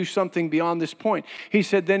us to do something beyond this point. He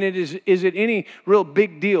said, then is it any real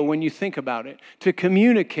big deal when you think about it to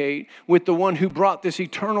communicate with the one who brought this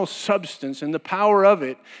eternal substance and the power of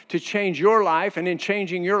it to change your life, and in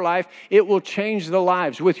changing your life, it will change the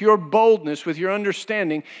lives. With your boldness, with your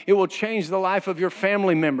understanding, it will change the life of your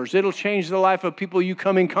family members. It'll change the life of people you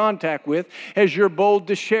come in contact with as you're bold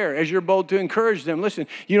to share, as you're bold to encourage them. Listen,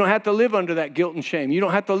 you don't have to live under that guilt and shame. You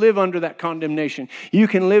don't have to live under that condemnation. You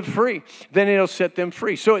can live free. Then it'll set them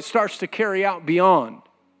free. So it starts to carry out beyond.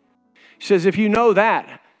 He says, if you know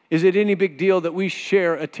that, is it any big deal that we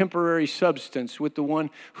share a temporary substance with the one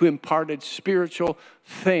who imparted spiritual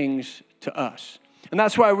things to us? And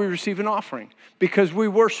that's why we receive an offering, because we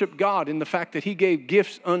worship God in the fact that He gave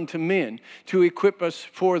gifts unto men to equip us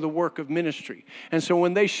for the work of ministry. And so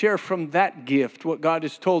when they share from that gift, what God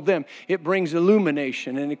has told them, it brings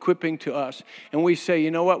illumination and equipping to us. And we say,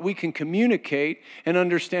 you know what, we can communicate and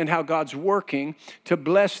understand how God's working to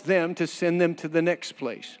bless them, to send them to the next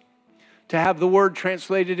place, to have the word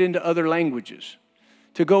translated into other languages,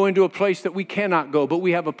 to go into a place that we cannot go, but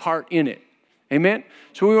we have a part in it. Amen?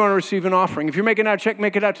 So we want to receive an offering. If you're making out a check,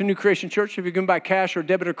 make it out to New Creation Church. If you're giving by cash or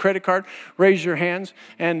debit or credit card, raise your hands,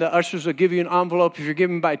 and the ushers will give you an envelope. If you're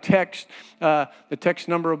giving by text, the text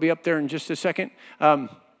number will be up there in just a second.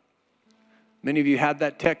 Many of you have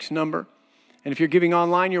that text number. And if you're giving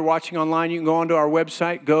online, you're watching online, you can go onto our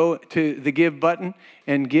website, go to the Give button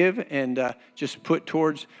and give, and just put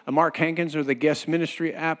towards Mark Hankins or the guest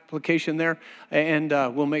ministry application there, and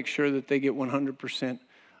we'll make sure that they get 100%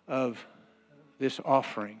 of this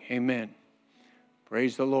offering. Amen.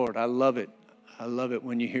 Praise the Lord. I love it. I love it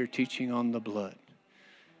when you hear teaching on the blood.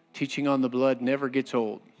 Teaching on the blood never gets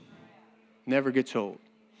old. Never gets old.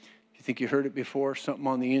 You think you heard it before? Something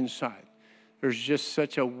on the inside. There's just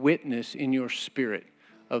such a witness in your spirit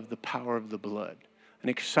of the power of the blood. An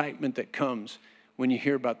excitement that comes when you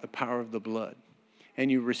hear about the power of the blood. And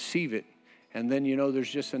you receive it. And then, there's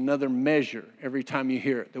just another measure every time you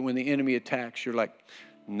hear it. That when the enemy attacks, you're like,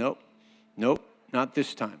 nope, not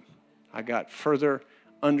this time. I got further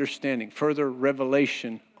understanding, further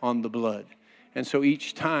revelation on the blood. And so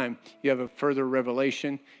each time you have a further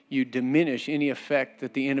revelation, you diminish any effect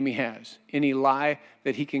that the enemy has, any lie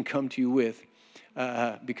that he can come to you with,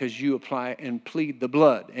 because you apply and plead the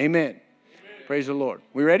blood. Amen. Praise the Lord.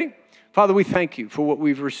 We ready? Father, we thank you for what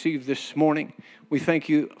we've received this morning. We thank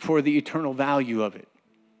you for the eternal value of it,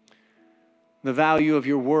 the value of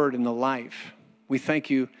your word in the life. We thank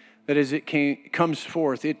you that as it comes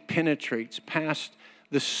forth, it penetrates past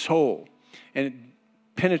the soul and it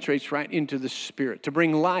penetrates right into the spirit to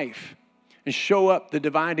bring life and show up the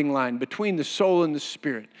dividing line between the soul and the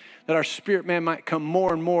spirit, that our spirit man might come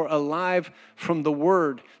more and more alive from the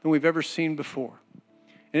word than we've ever seen before.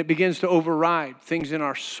 And it begins to override things in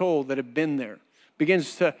our soul that have been there,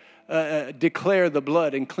 begins to declare the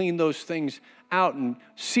blood and clean those things out and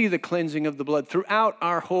see the cleansing of the blood throughout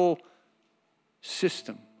our whole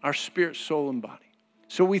system, our spirit, soul, and body.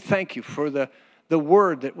 So we thank you for the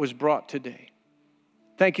word that was brought today.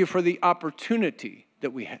 Thank you for the opportunity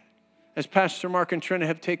that we had. As Pastor Mark and Trina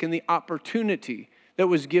have taken the opportunity that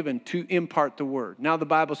was given to impart the word. Now the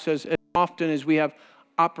Bible says as often as we have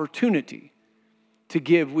opportunity to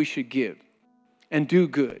give, we should give and do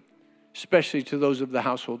good, especially to those of the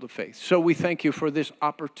household of faith. So we thank you for this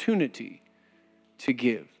opportunity to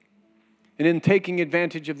give. And in taking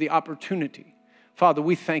advantage of the opportunity, Father,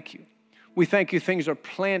 we thank you. We thank you things are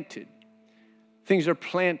planted. Things are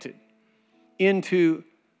planted into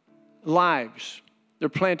lives. They're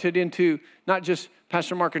planted into not just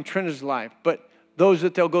Pastor Mark and Trina's life, but those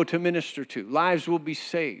that they'll go to minister to. Lives will be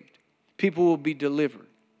saved. People will be delivered,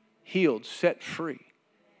 healed, set free.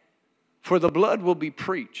 For the blood will be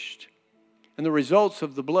preached, and the results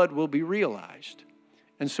of the blood will be realized.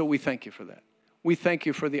 And so we thank you for that. We thank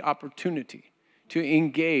you for the opportunity to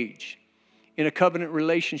engage in a covenant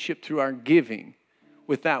relationship through our giving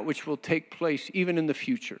with that which will take place even in the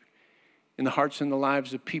future in the hearts and the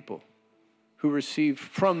lives of people who receive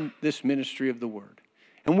from this ministry of the word.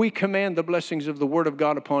 And we command the blessings of the word of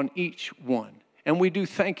God upon each one. And we do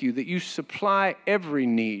thank you that you supply every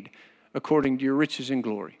need according to your riches and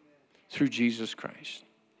glory through Jesus Christ.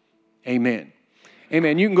 Amen.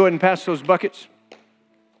 Amen. You can go ahead and pass those buckets.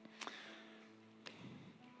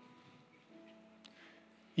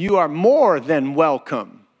 You are more than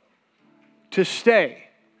welcome to stay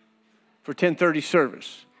for 10:30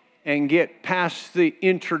 service and get past the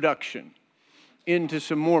introduction into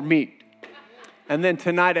some more meat. And then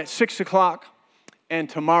tonight at 6 o'clock and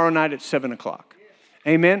tomorrow night at 7 o'clock.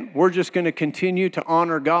 Amen. We're just going to continue to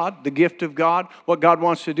honor God, the gift of God, what God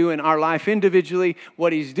wants to do in our life individually,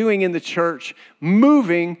 what He's doing in the church,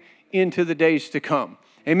 moving into the days to come.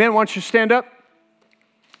 Amen. Why don't you stand up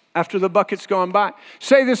after the bucket's gone by?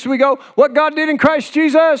 Say this as we go. What God did in Christ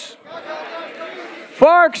Jesus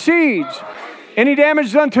far exceeds any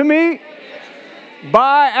damage done to me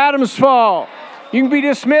by Adam's fall. You can be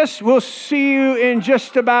dismissed. We'll see you in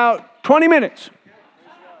just about 20 minutes.